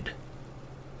dedicated.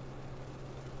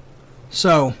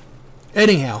 So,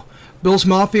 anyhow, Bills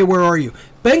Mafia, where are you?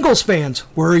 Bengals fans,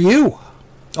 where are you?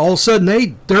 All of a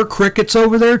sudden, they're crickets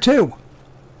over there too.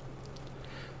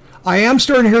 I am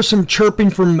starting to hear some chirping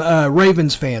from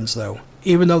Ravens fans, though,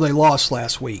 even though they lost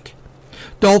last week.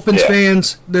 Dolphins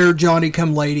fans, they're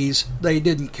Johnny-come-ladies. They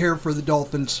didn't care for the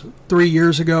Dolphins 4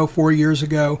 years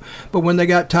ago. But when they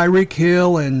got Tyreek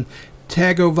Hill and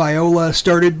Tagovailoa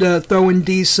started throwing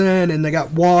decent, and they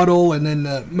got Waddle, and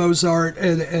then Mozart,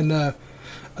 and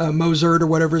Mozart or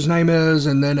whatever his name is,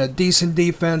 and then a decent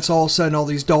defense, all of a sudden all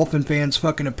these Dolphin fans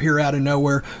fucking appear out of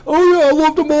nowhere. Oh yeah, I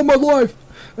loved them all my life.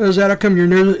 Is that how come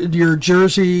your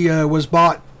jersey was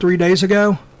bought 3 days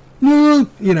ago? You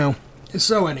know.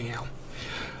 So anyhow.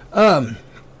 I've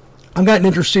got an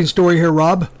interesting story here,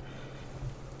 Rob.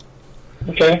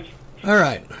 Okay. All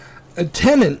right. A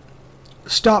tenant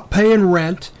stopped paying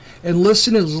rent and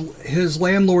listed his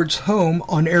landlord's home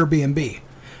on Airbnb.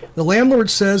 The landlord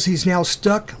says he's now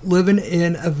stuck living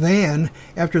in a van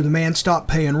after the man stopped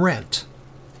paying rent.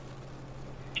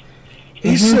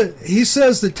 He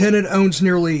says the tenant owns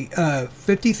nearly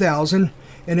 $50,000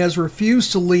 and has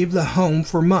refused to leave the home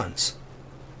for months.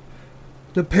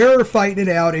 The pair are fighting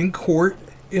it out in court,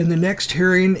 and the next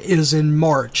hearing is in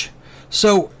March.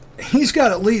 So he's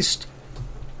got at least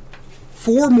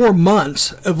 4 more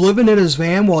months of living in his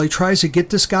van while he tries to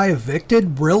get this guy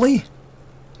evicted? Really?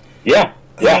 Yeah.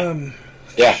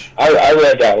 I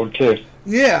read that one too.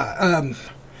 Yeah.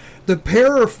 The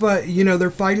pair are,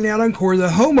 they're fighting out in court. The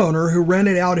homeowner who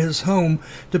rented out his home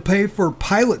to pay for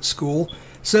pilot school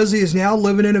says he is now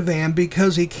living in a van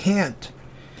because he can't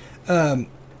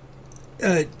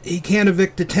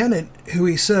evict the tenant who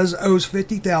he says owes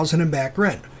 $50,000 in back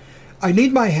rent. I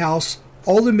need my house.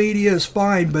 All the media is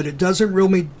fine, but it doesn't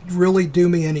really do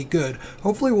me any good.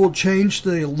 Hopefully we'll change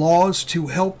the laws to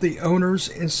help the owners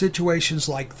in situations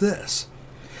like this.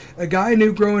 A guy I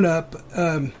knew growing up,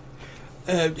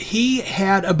 he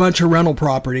had a bunch of rental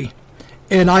property,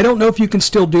 and I don't know if you can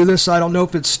still do this. I don't know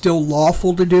if it's still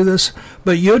lawful to do this,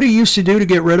 but Yoda used to do to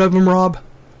get rid of them, Rob.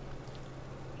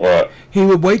 What? He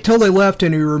would wait till they left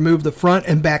and he would remove the front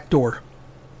and back door.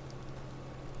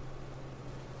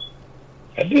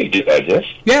 How do you do that, this?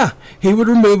 Yeah, he would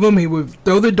remove them. He would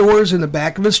throw the doors in the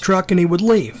back of his truck and he would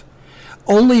leave.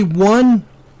 Only one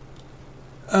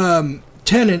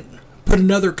tenant put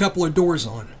another couple of doors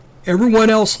on. Everyone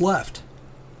else left.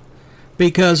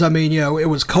 Because, I mean, it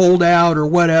was cold out or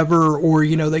whatever, or,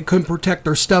 they couldn't protect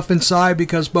their stuff inside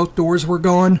because both doors were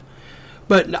gone.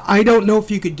 But I don't know if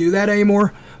you could do that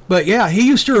anymore. But, yeah, he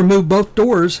used to remove both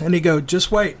doors, and he'd go,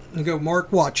 just wait. And go,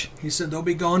 Mark, watch. He said they'll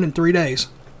be gone in 3 days.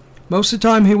 Most of the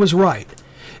time he was right,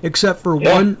 except for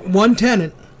one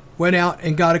tenant went out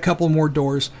and got a couple more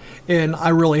doors, and I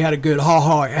really had a good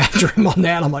ha-ha after him on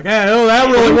that. I'm like, oh,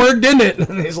 that really worked, didn't it?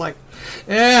 And he's like,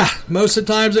 yeah, most of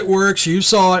the times it works. You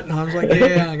saw it. And I was like,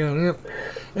 yeah. I go,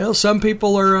 yep. Some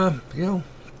people are, a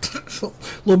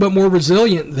little bit more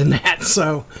resilient than that.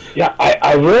 So yeah,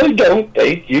 I really don't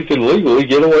think you can legally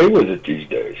get away with it these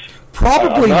days.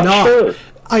 Probably I'm not. Sure.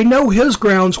 I know his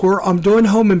grounds were, I'm doing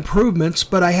home improvements,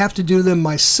 but I have to do them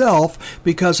myself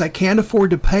because I can't afford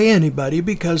to pay anybody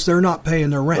because they're not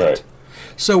paying their rent. Right.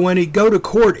 So when he'd go to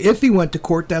court, if he went to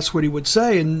court, that's what he would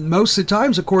say. And most of the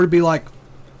times the court would be like,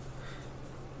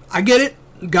 I get it.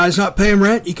 The guy's not paying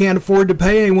rent. You can't afford to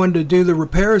pay anyone to do the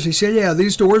repairs. He said, yeah,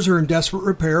 these doors are in desperate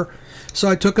repair. So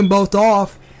I took them both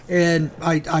off, and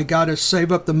I got to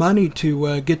save up the money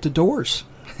to get the doors.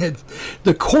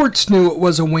 The courts knew it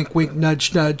was a wink, wink,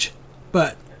 nudge, nudge,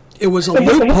 but it was a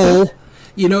loophole.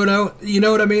 You know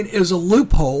what I mean? It was a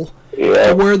loophole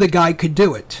to where the guy could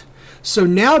do it. So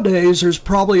nowadays, there's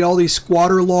probably all these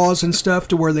squatter laws and stuff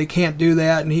to where they can't do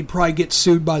that, and he'd probably get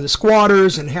sued by the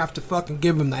squatters and have to fucking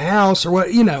give them the house or what,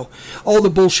 all the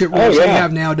bullshit rules they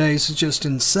have nowadays is just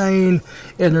insane,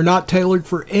 and they're not tailored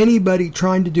for anybody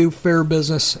trying to do fair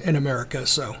business in America.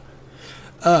 So,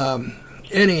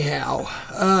 anyhow,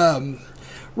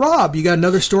 Rob, you got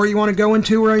another story you want to go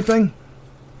into or anything?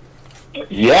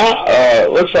 Yeah,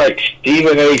 looks like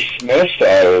Stephen A. Smith's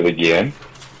at it again.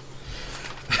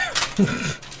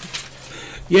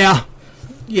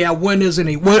 Yeah, when isn't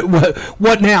he?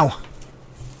 What now?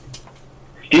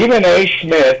 Stephen A.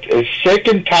 Smith is sick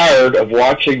and tired of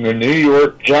watching the New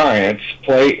York Giants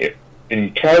play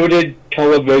in coveted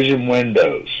television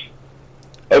windows.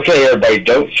 Okay, everybody,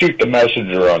 don't shoot the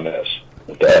messenger on this.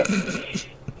 Okay.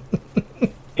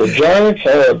 The Giants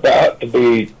are about to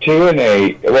be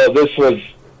 2-8. Well, this was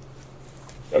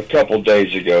a couple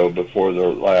days ago before their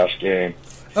last game.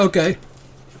 Okay.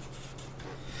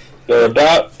 They're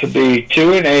about to be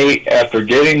 2-8 after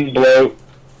getting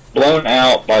blown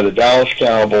out by the Dallas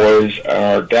Cowboys and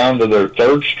are down to their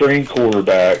third-string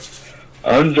quarterback,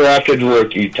 undrafted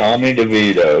rookie Tommy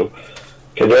DeVito.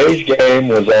 Today's game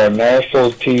was on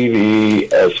national TV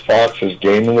as Fox's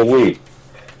Game of the Week.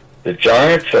 The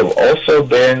Giants have also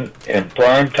been in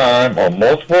prime time on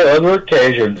multiple other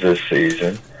occasions this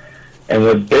season, and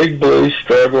with Big Blue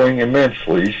struggling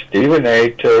immensely, Stephen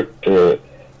A. took to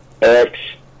X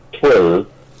Twitter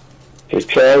to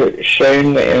try to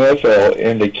shame the NFL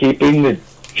into keeping the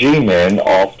G-men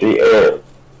off the air.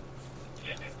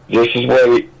 This is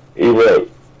what he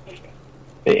wrote.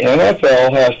 The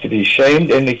NFL has to be shamed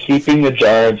into keeping the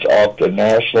Giants off the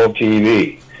national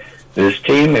TV. This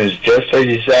team is just a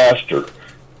disaster.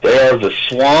 They are the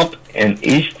swamp in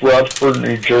East Rutherford,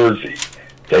 New Jersey.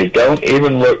 They don't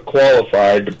even look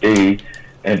qualified to be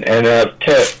an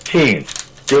NFL team.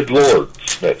 Good Lord,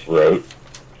 Smith wrote.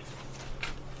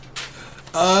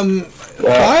 Finally.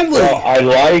 Well,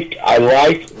 I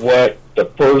like what the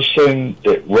person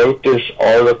that wrote this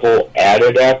article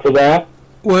added after that.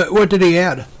 What did he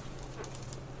add?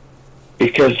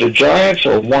 Because the Giants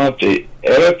are one of the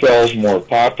NFL's more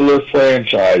popular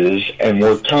franchises, and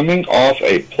we're coming off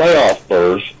a playoff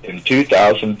berth in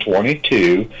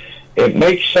 2022. It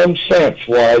makes some sense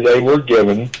why they were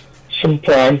given some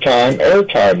primetime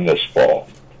airtime this fall.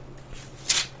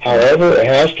 However, it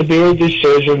has to be a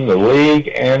decision the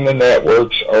league and the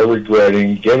networks are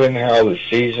regretting given how the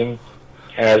season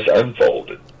has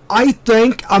unfolded. I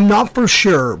think, I'm not for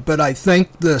sure, but I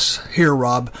think this here,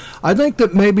 Rob. I think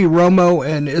that maybe Romo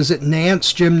and, is it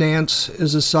Nance, Jim Nance,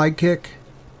 is a sidekick?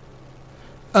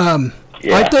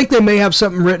 I think they may have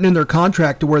something written in their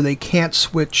contract to where they can't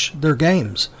switch their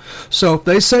games. So if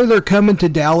they say they're coming to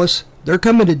Dallas, they're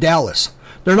coming to Dallas.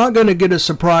 They're not going to get a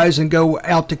surprise and go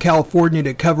out to California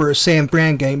to cover a San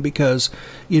Fran game because,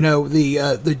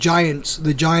 the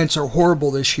Giants are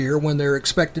horrible this year when they're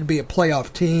expected to be a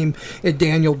playoff team, and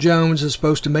Daniel Jones is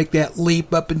supposed to make that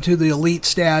leap up into the elite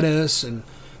status, and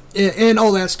and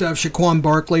all that stuff. Shaquan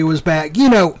Barkley was back. You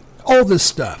know, all this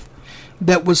stuff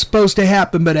that was supposed to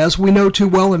happen. But as we know too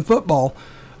well in football,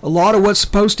 a lot of what's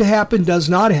supposed to happen does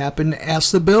not happen.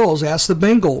 Ask the Bills, ask the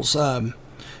Bengals,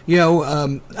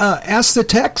 ask the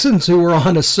Texans, who are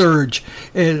on a surge.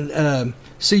 And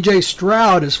C.J.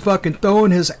 Stroud is fucking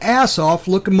throwing his ass off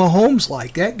looking Mahomes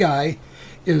like. That guy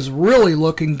is really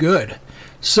looking good.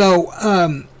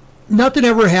 So nothing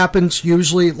ever happens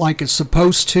usually like it's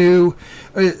supposed to.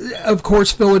 Of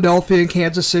course, Philadelphia and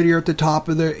Kansas City are at the top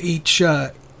of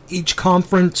each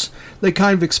conference. They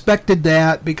kind of expected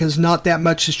that because not that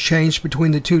much has changed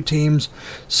between the two teams.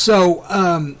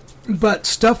 So, but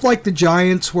stuff like the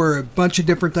Giants, where a bunch of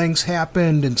different things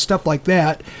happened and stuff like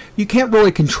that, you can't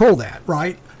really control that,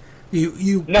 right?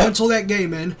 You pencil that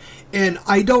game in, and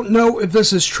I don't know if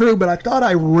this is true, but I thought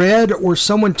I read or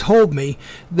someone told me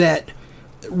that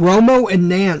Romo and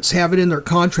Nance have it in their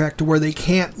contract to where they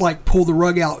can't like pull the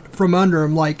rug out from under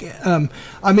them. Like,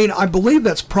 I believe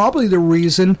that's probably the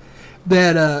reason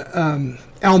that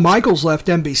Al Michaels left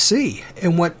NBC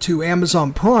and went to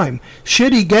Amazon Prime.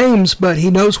 Shitty games, but he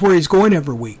knows where he's going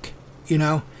every week. You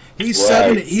know, he's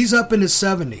Right. He's up in his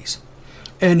 70s,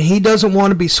 and he doesn't want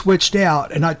to be switched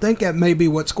out. And I think that may be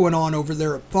what's going on over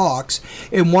there at Fox,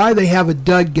 and why they have a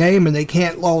dud game and they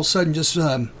can't all of a sudden just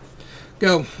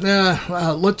go.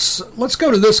 Let's go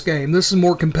to this game. This is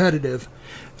more competitive.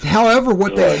 However,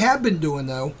 what they have been doing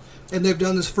though, and they've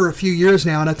done this for a few years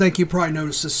now, and I think you probably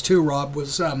noticed this too, Rob,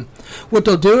 was what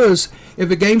they'll do is if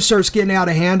a game starts getting out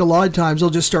of hand, a lot of times they'll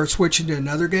just start switching to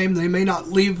another game. They may not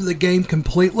leave the game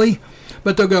completely,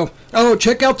 but they'll go, oh,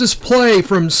 check out this play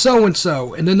from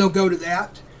so-and-so, and then they'll go to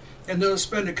that, and they'll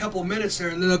spend a couple of minutes there,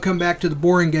 and then they'll come back to the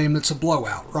boring game that's a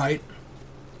blowout, right?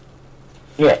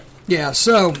 Yeah. Yeah,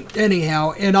 so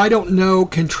anyhow, and I don't know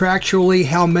contractually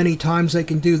how many times they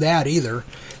can do that either,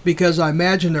 because I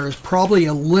imagine there is probably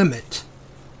a limit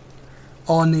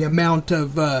on the amount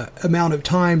of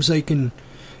times they can,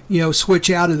 switch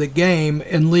out of the game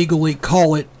and legally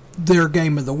call it their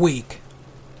game of the week.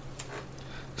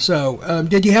 So,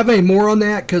 did you have any more on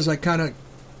that? Because I kind of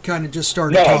just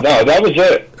started talking. No, that was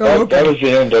it. Oh, okay. That was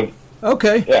the end of.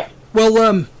 Okay. Yeah.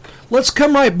 Well, let's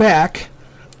come right back,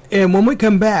 and when we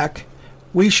come back,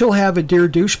 we shall have a Dear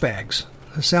Douchebags.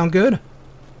 That sound good?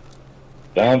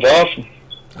 Sounds awesome.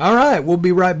 All right, we'll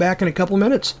be right back in a couple of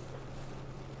minutes.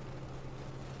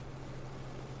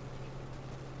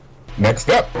 Next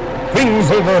up, things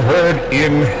overheard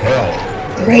in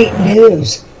hell. Great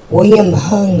news! William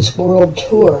Hung's world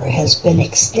tour has been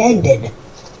extended.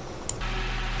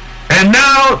 And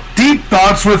now, Deep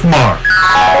Thoughts with Mark.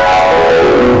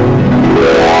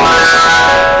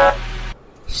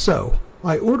 So,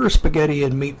 I order spaghetti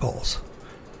and meatballs.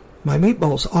 My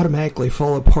meatballs automatically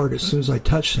fall apart as soon as I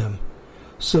touch them.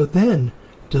 So then,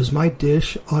 does my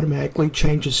dish automatically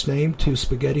change its name to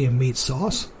spaghetti and meat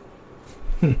sauce?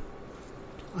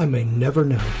 I may never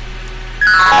know.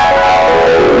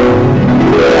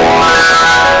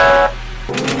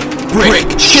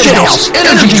 Brick Shithouse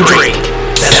Energy Drink.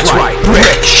 That's right,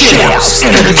 Brick Shithouse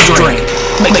Energy Drink.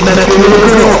 Make that little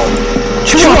girl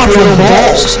chew off your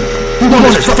balls. You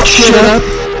want to fuck shit up?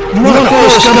 You want to throw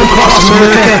scum across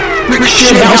America? Brick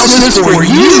Shithouse is for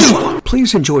you.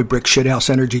 Please enjoy Brick Shithouse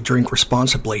Energy Drink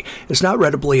responsibly. It's not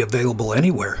readily available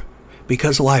anywhere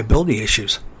because of liability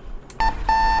issues.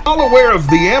 All aware of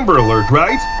the Amber Alert,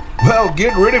 right? Well,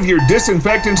 get rid of your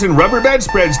disinfectants and rubber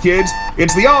bedspreads, kids.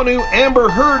 It's the all-new Amber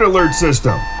Heard Alert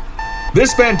system.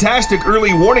 This fantastic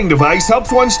early warning device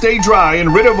helps one stay dry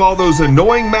and rid of all those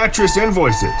annoying mattress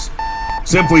invoices.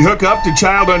 Simply hook up to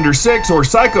child under 6 or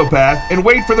psychopath and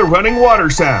wait for the running water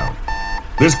sound.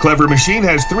 This clever machine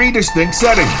has 3 distinct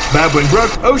settings: Babbling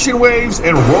Brook, Ocean Waves,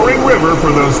 and Roaring River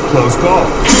for those close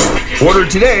calls. Order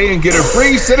today and get a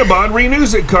free Cinnabon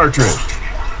Renews It cartridge.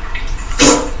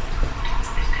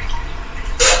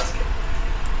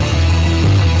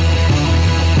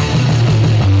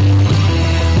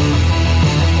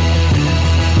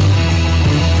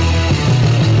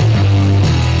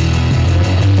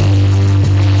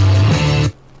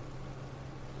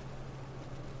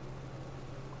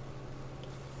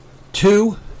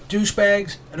 Two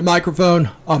douchebags and a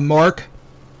microphone. I'm Mark.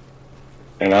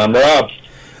 And I'm Rob.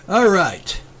 All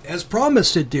right. As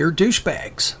promised, Dear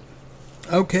Douchebags.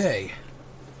 Okay.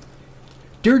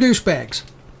 Dear Douchebags,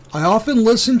 I often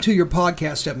listen to your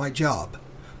podcast at my job.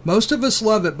 Most of us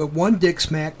love it, but one dick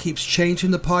smack keeps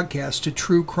changing the podcast to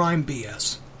true crime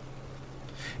BS.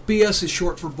 BS is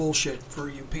short for bullshit for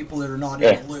you people that are not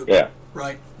in the loop. Yeah.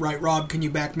 Right, Rob, can you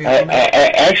back me up on that?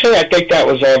 Actually, I think that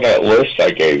was on that list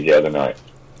I gave the other night.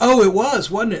 Oh, it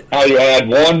was, wasn't it? How you add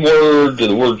one word to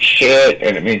the word shit,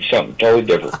 and it means something totally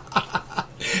different.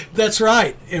 That's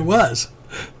right, it was.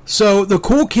 So the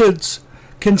cool kids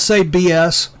can say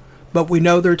BS, but we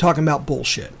know they're talking about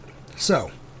bullshit. So,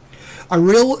 I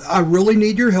really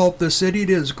need your help. This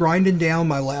idiot is grinding down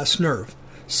my last nerve.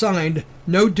 Signed,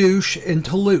 No Douche in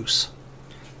Toulouse.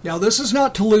 Now, this is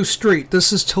not Toulouse Street.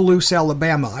 This is Toulouse,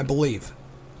 Alabama, I believe.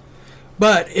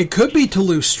 But it could be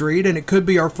Toulouse Street, and it could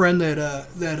be our friend that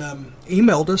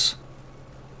emailed us.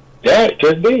 Yeah, it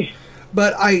could be.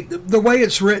 But the way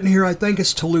it's written here, I think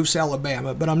it's Toulouse,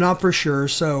 Alabama, but I'm not for sure.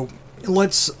 So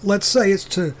let's say it's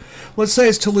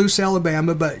Toulouse,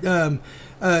 Alabama. But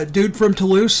dude from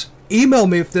Toulouse, email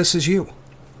me if this is you.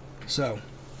 So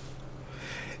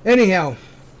anyhow,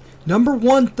 number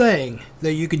one thing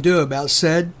that you can do about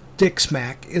said dick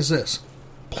smack is this: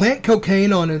 plant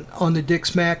cocaine on the dick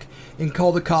smack and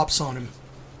call the cops on him.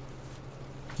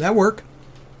 That work?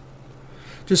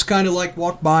 Just kind of like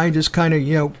walk by and just kind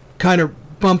of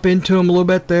bump into him a little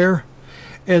bit there,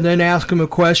 and then ask him a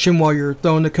question while you're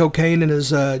throwing the cocaine in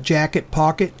his jacket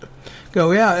pocket.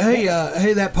 Go, yeah,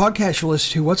 hey, that podcast you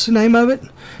listen to, what's the name of it?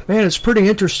 Man, it's pretty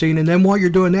interesting. And then while you're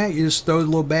doing that, you just throw a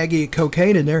little baggie of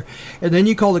cocaine in there, and then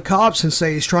you call the cops and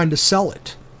say he's trying to sell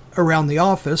it around the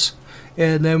office.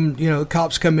 And then, the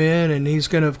cops come in, and he's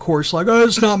going to, of course, like, oh,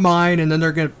 it's not mine. And then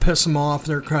they're going to piss him off.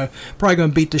 They're probably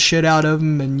going to beat the shit out of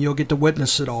him, and you'll get to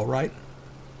witness it all, right?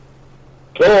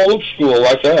 Go old school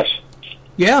like us.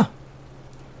 Yeah.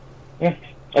 Yeah.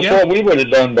 That's what we would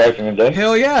have done back in the day.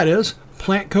 Hell yeah, it is.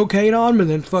 Plant cocaine on him and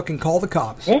then fucking call the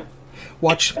cops. Yeah.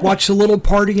 Watch the little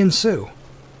party ensue.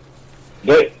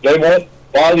 They won't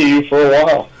bother you for a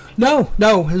while. No.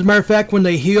 As a matter of fact, when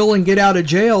they heal and get out of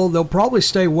jail, they'll probably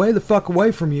stay way the fuck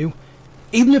away from you,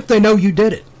 even if they know you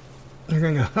did it. They're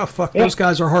going to go, oh, fuck, those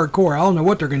guys are hardcore. I don't know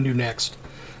what they're going to do next.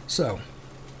 So,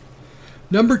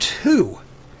 number 2,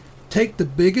 take the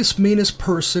biggest, meanest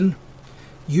person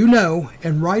you know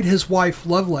and write his wife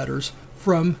love letters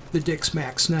from the Dick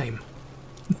Smack's name.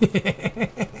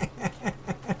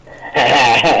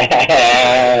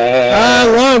 I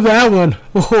love that one.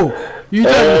 Oh,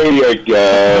 there you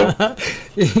go.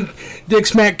 Dick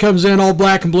Smack comes in all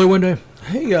black and blue one day.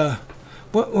 Hey,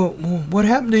 what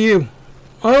happened to you?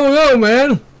 I don't know,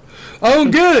 man. I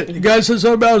don't get it. The guy says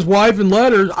something about his wife and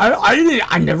letters.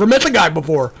 I never met the guy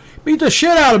before. Beat the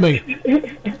shit out of me.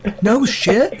 No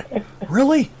shit?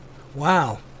 Really?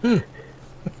 Wow.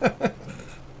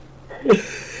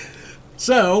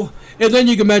 So, and then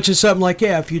you can mention something like,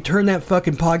 yeah, if you turn that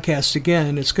fucking podcast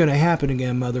again, it's going to happen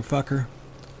again, motherfucker.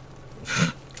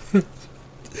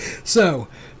 So,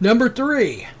 number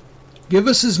 3, give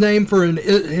us his name for an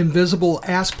invisible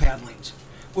ass paddlings.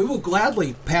 We will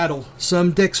gladly paddle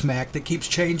some dick smack that keeps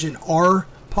changing our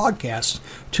podcast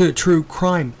to a true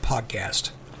crime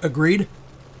podcast. Agreed?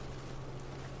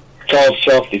 It's all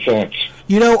self-defense.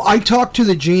 I talked to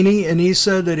the genie, and he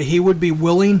said that he would be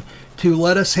willing to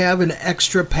let us have an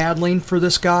extra paddling for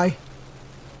this guy.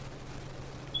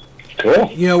 Cool.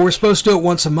 We're supposed to do it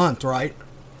once a month, right?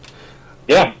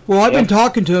 Yeah. Well, I've been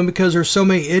talking to him because there's so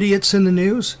many idiots in the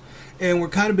news, and we're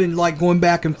kind of been like going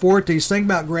back and forth. He's thinking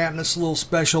about granting us a little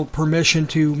special permission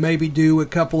to maybe do a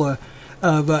couple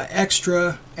of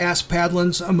extra ass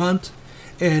paddlings a month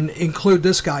and include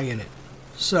this guy in it.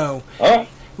 So,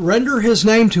 render his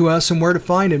name to us and where to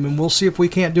find him, and we'll see if we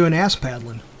can't do an ass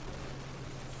paddling.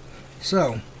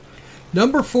 So,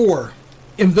 number 4,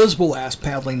 invisible ass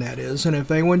paddling, that is. And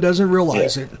if anyone doesn't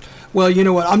realize it, well, you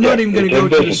know what? I'm not even going to go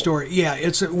through the story. Yeah,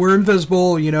 we're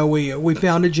invisible. We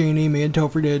found a genie. Me and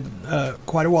Topher did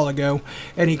quite a while ago,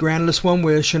 and he granted us one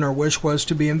wish, and our wish was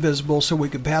to be invisible so we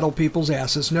could paddle people's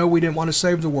asses. No, we didn't want to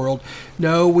save the world.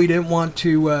 No, we didn't want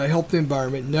to help the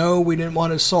environment. No, we didn't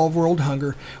want to solve world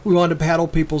hunger. We wanted to paddle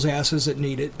people's asses that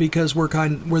need it because we're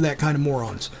that kind of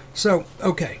morons. So,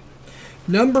 okay.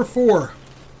 Number 4,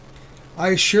 I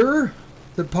assure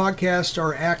the podcast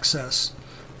our access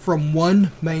from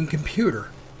one main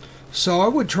computer. So I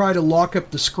would try to lock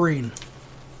up the screen.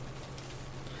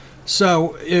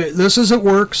 So this is at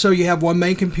work, so you have one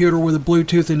main computer with a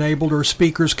Bluetooth enabled or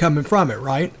speakers coming from it,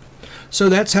 right? So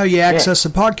that's how you access the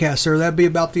podcast there. That'd be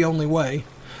about the only way.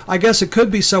 I guess it could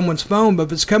be someone's phone, but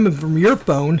if it's coming from your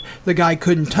phone, the guy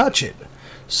couldn't touch it.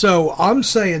 So I'm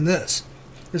saying this.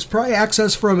 It's probably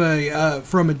access from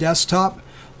a desktop.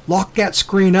 Lock that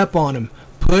screen up on him.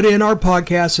 Put in our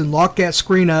podcast and lock that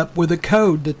screen up with a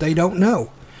code that they don't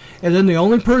know. And then the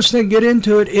only person that can get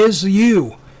into it is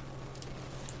you.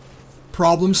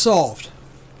 Problem solved.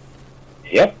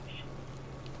 Yep.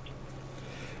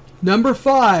 Number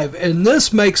 5, and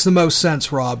this makes the most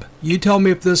sense, Rob. You tell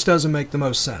me if this doesn't make the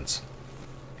most sense.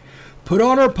 Put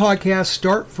on our podcast,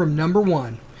 start from number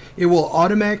 1. It will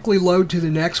automatically load to the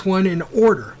next one in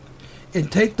order. And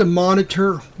take the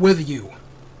monitor with you.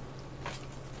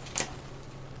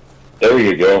 There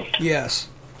you go. Yes.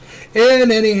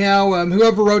 And anyhow,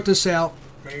 whoever wrote this out,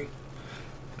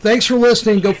 thanks for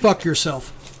listening. Go fuck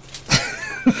yourself.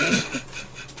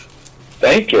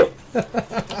 Thank you.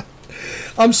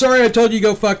 I'm sorry I told you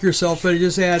go fuck yourself, but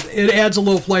it adds a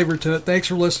little flavor to it. Thanks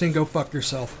for listening. Go fuck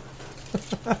yourself.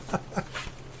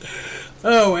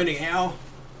 Oh, anyhow.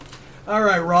 All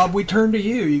right, Rob, we turn to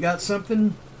you. You got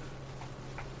something?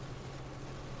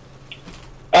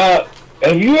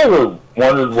 Have you ever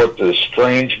wondered what the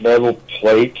strange metal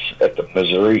plates at the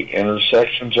Missouri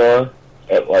intersections are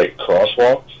at, like,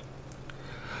 crosswalks?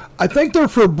 I think they're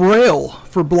for Braille,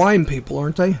 for blind people,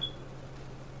 aren't they?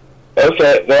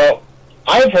 Okay, well,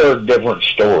 I've heard different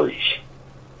stories.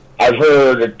 I've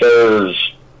heard that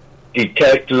there's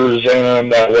detectors in them,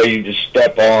 that way you just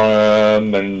step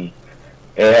on them, and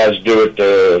it has to do with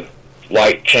the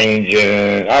light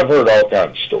changing. I've heard all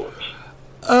kinds of stories.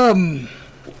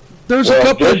 There's a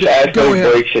couple this of... actually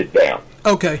breaks it down.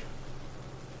 Okay.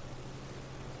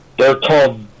 They're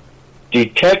called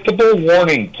detectable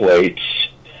warning plates,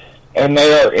 and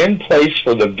they are in place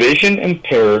for the vision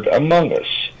impaired among us.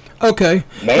 Okay.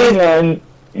 Mainline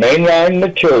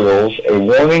Materials, a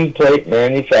warning plate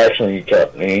manufacturing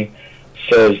company,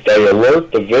 says they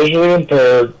alert the visually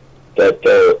impaired that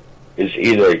there is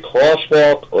either a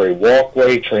crosswalk or a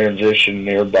walkway transition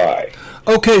nearby.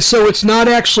 Okay, so it's not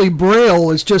actually Braille.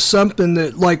 It's just something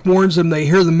that, like, warns them. They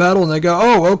hear the metal and they go,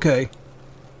 oh, okay.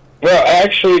 Well,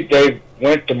 actually, they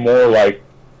went to more like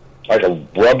a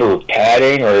rubber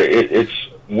padding, or it's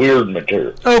weird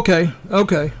material. Okay.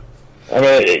 I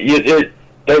mean,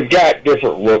 they've got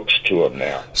different looks to them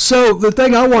now. So the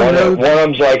thing I want to know... One of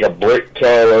them's like a brick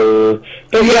color.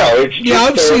 But it's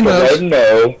just I've seen those. Let them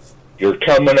know you're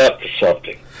coming up to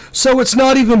something. So it's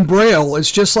not even Braille.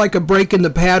 It's just like a break in the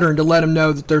pattern to let them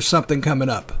know that there's something coming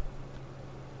up.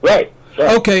 Right.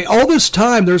 Okay, all this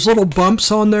time, there's little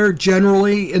bumps on there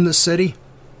generally in the city.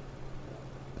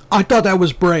 I thought that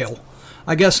was Braille.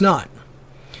 I guess not.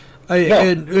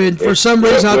 And for some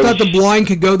reason, I thought the blind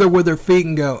could go there with their feet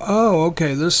and go, oh,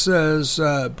 okay, this says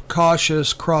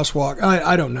cautious crosswalk.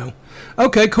 I don't know.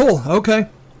 Okay, cool. Okay,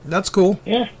 that's cool.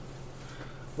 Yeah.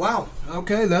 Wow.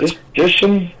 Okay, that's... Just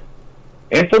some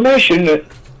information that...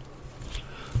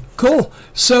 Cool.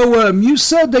 So you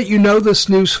said that you know this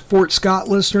new Fort Scott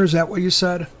listener. Is that what you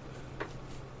said?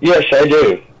 Yes, I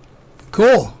do.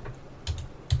 Cool.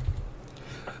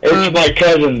 It's my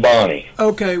cousin Bonnie.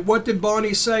 Okay, what did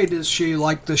Bonnie say? Does she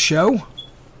like the show?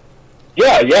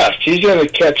 Yeah, she's going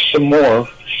to catch some more.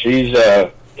 She's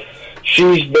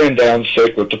been down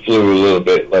sick with the flu a little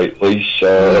bit lately,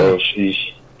 so she's...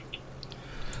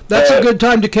 That's a good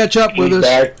time to catch up with us.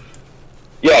 Back.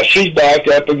 Yeah, she's back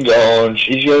up and going.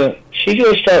 She's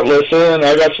gonna start listening.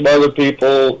 I got some other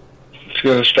people that's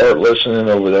gonna start listening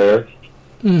over there.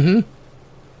 Mm-hmm.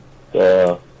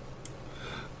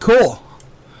 Cool.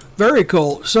 Very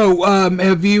cool. So,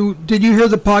 did you hear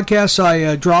the podcast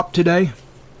I dropped today?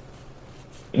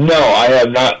 No, I have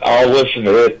not. I'll listen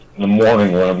to it in the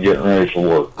morning when I'm getting ready for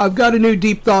work. I've got a new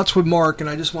Deep Thoughts with Mark, and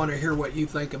I just want to hear what you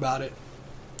think about it.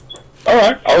 All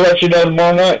right, I'll let you know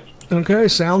tomorrow night. Okay,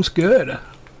 sounds good.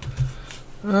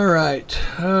 All right,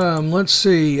 let's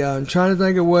see. I'm trying to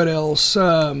think of what else.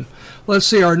 Let's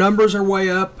see. Our numbers are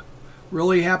way up.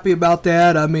 Really happy about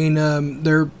that. I mean,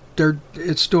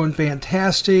 it's doing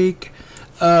fantastic.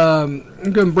 I'm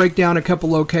going to break down a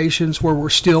couple locations where we're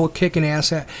still kicking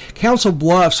ass at. Council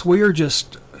Bluffs, we are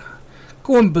just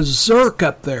going berserk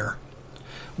up there.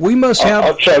 We must have...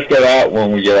 I'll check that out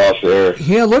when we get off there.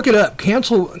 Yeah, look it up.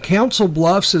 Council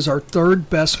Bluffs is our third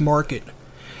best market.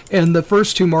 And the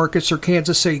first two markets are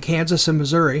Kansas City, Kansas, and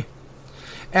Missouri.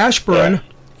 Ashburn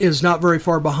is not very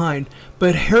far behind.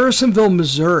 But Harrisonville,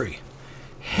 Missouri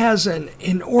has an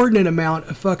inordinate amount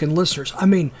of fucking listeners. I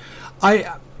mean,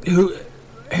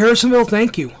 Harrisonville,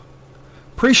 thank you.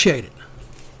 Appreciate it.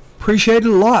 Appreciate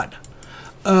it a lot.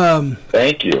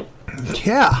 Thank you.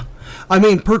 Yeah. I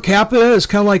mean, per capita is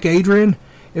kind of like Adrian.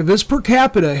 If it's per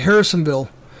capita, Harrisonville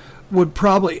would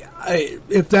probably,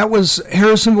 if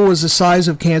Harrisonville was the size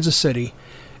of Kansas City,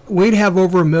 we'd have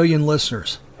over 1 million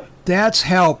listeners. That's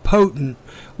how potent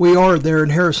we are there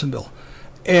in Harrisonville.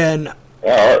 And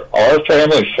our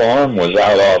family farm was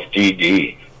out off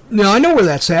DD. No, I know where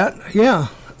that's at. Yeah.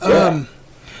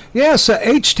 So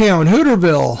H-Town,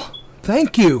 Hooterville.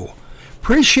 Thank you.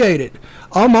 Appreciate it.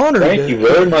 I'm honored. Thank you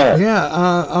very much. Yeah,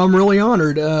 I'm really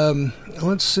honored.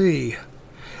 Let's see.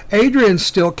 Adrian's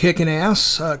still kicking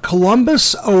ass.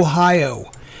 Columbus, Ohio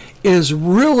is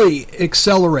really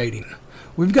accelerating.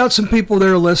 We've got some people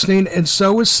there listening, and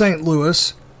so is St.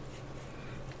 Louis.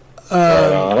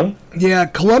 Yeah,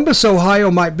 Columbus,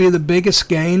 Ohio might be the biggest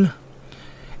gain.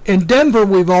 In Denver,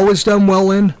 we've always done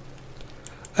well in.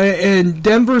 And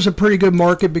Denver's a pretty good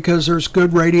market because there's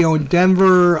good radio in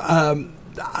Denver.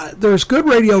 There's good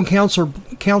radio in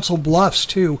Council Bluffs,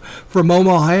 too, from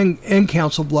Omaha and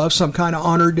Council Bluffs. I'm kind of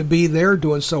honored to be there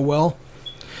doing so well.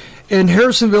 And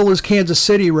Harrisonville is Kansas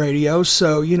City radio,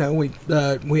 so, you know,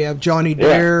 we have Johnny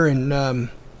Dare and...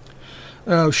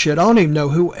 oh, shit, I don't even know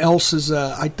who else is...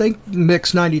 I think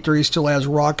Mix 93 still has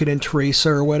Rocket and Teresa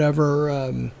or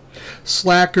whatever.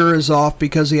 Slacker is off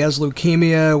because he has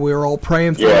leukemia. We're all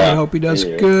praying for him and hope he does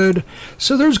good.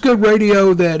 So there's good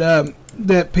radio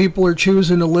that people are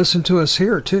choosing to listen to us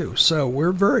here, too. So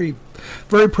we're very,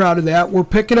 very proud of that. We're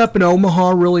picking up in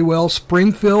Omaha really well.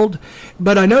 Springfield.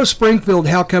 But I know Springfield,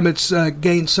 how come it's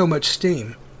gained so much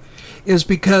steam? Is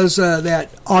because that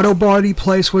auto body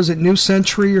place, was it New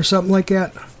Century or something like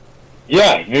that?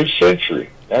 Yeah, New Century.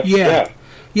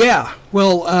 Yeah.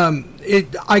 Well,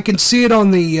 I can see it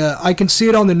on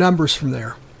the numbers from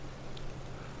there.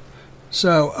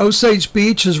 So Osage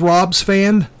Beach is Rob's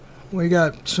fan. We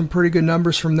got some pretty good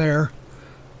numbers from there.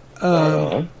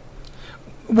 Well,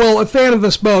 a fan of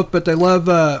us both, but they love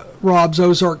Rob's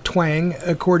Ozark twang,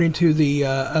 according to the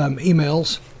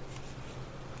emails.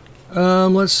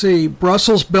 Let's see,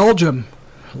 Brussels, Belgium.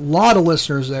 A lot of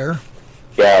listeners there.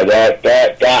 Yeah,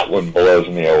 that one blows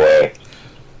me away.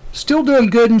 Still doing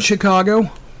good in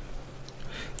Chicago.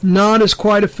 Not as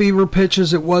quite a fever pitch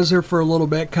as it was there for a little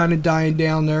bit, kind of dying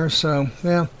down there. So,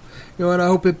 yeah, you know what? I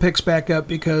hope it picks back up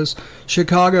because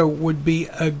Chicago would be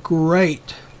a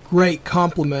great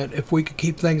compliment if we could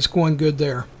keep things going good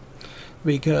there.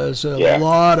 Because a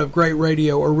lot of great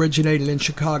radio originated in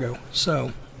Chicago.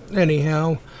 So,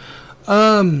 anyhow,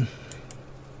 other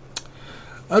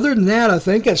than that, I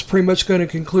think that's pretty much going to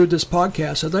conclude this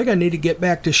podcast. I think I need to get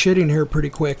back to shitting here pretty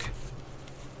quick.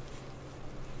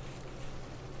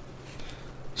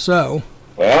 So.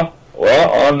 Well,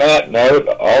 on that note,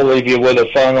 I'll leave you with a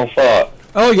final thought.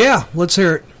 Oh, yeah. Let's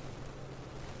hear it.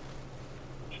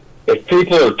 If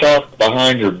people are talking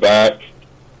behind your back,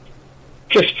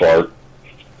 just fart.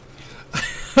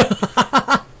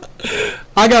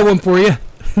 I got one for you.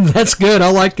 That's good. I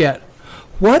like that.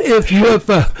 What if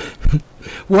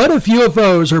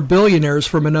UFOs are billionaires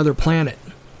from another planet?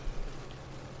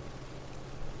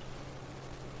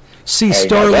 See,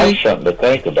 Starlink. That's something to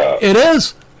think about. It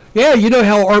is. Yeah, you know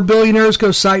how our billionaires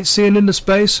go sightseeing into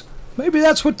space? Maybe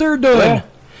that's what they're doing. Yeah.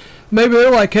 Maybe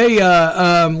they're like, hey,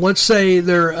 let's say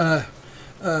their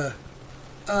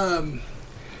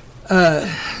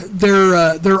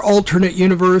alternate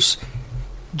universe,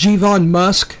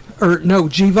 Jevon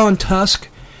Tusk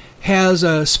has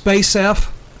a Space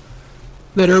F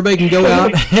that everybody can go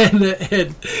out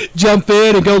and jump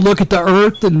in and go look at the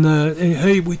Earth and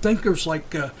hey, we think there's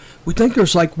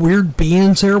like weird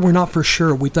beings there. We're not for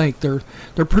sure. We think they're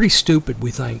pretty stupid.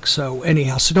 We think so.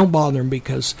 Anyhow, so don't bother them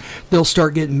because they'll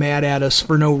start getting mad at us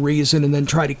for no reason and then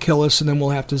try to kill us and then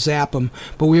we'll have to zap them.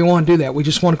 But we don't want to do that. We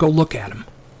just want to go look at them.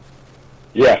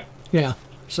 Yeah. Yeah.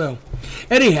 So,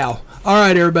 anyhow, all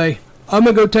right, everybody. I'm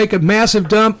gonna go take a massive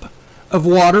dump of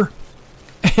water,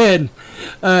 and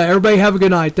everybody have a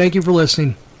good night. Thank you for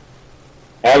listening.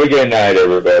 Have a good night,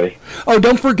 everybody. Oh,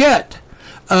 don't forget,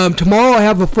 tomorrow I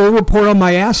have a full report on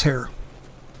my ass hair.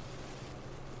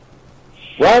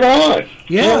 Right on.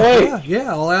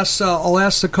 Yeah. I'll ask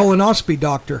the colonoscopy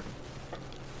doctor.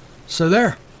 So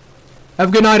there. Have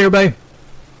a good night, everybody.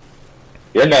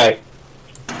 Good night.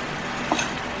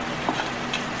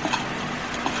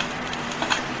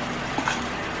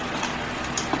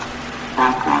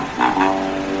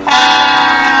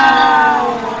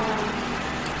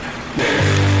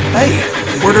 Hey,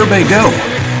 where'd everybody go?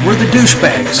 Where are the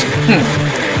douchebags?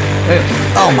 Hey,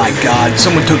 oh my god,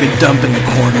 someone took a dump in the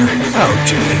corner. Oh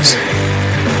jeez.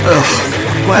 Ugh,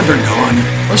 glad they're gone.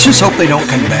 Let's just hope they don't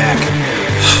come back.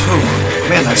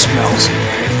 Man, that smells.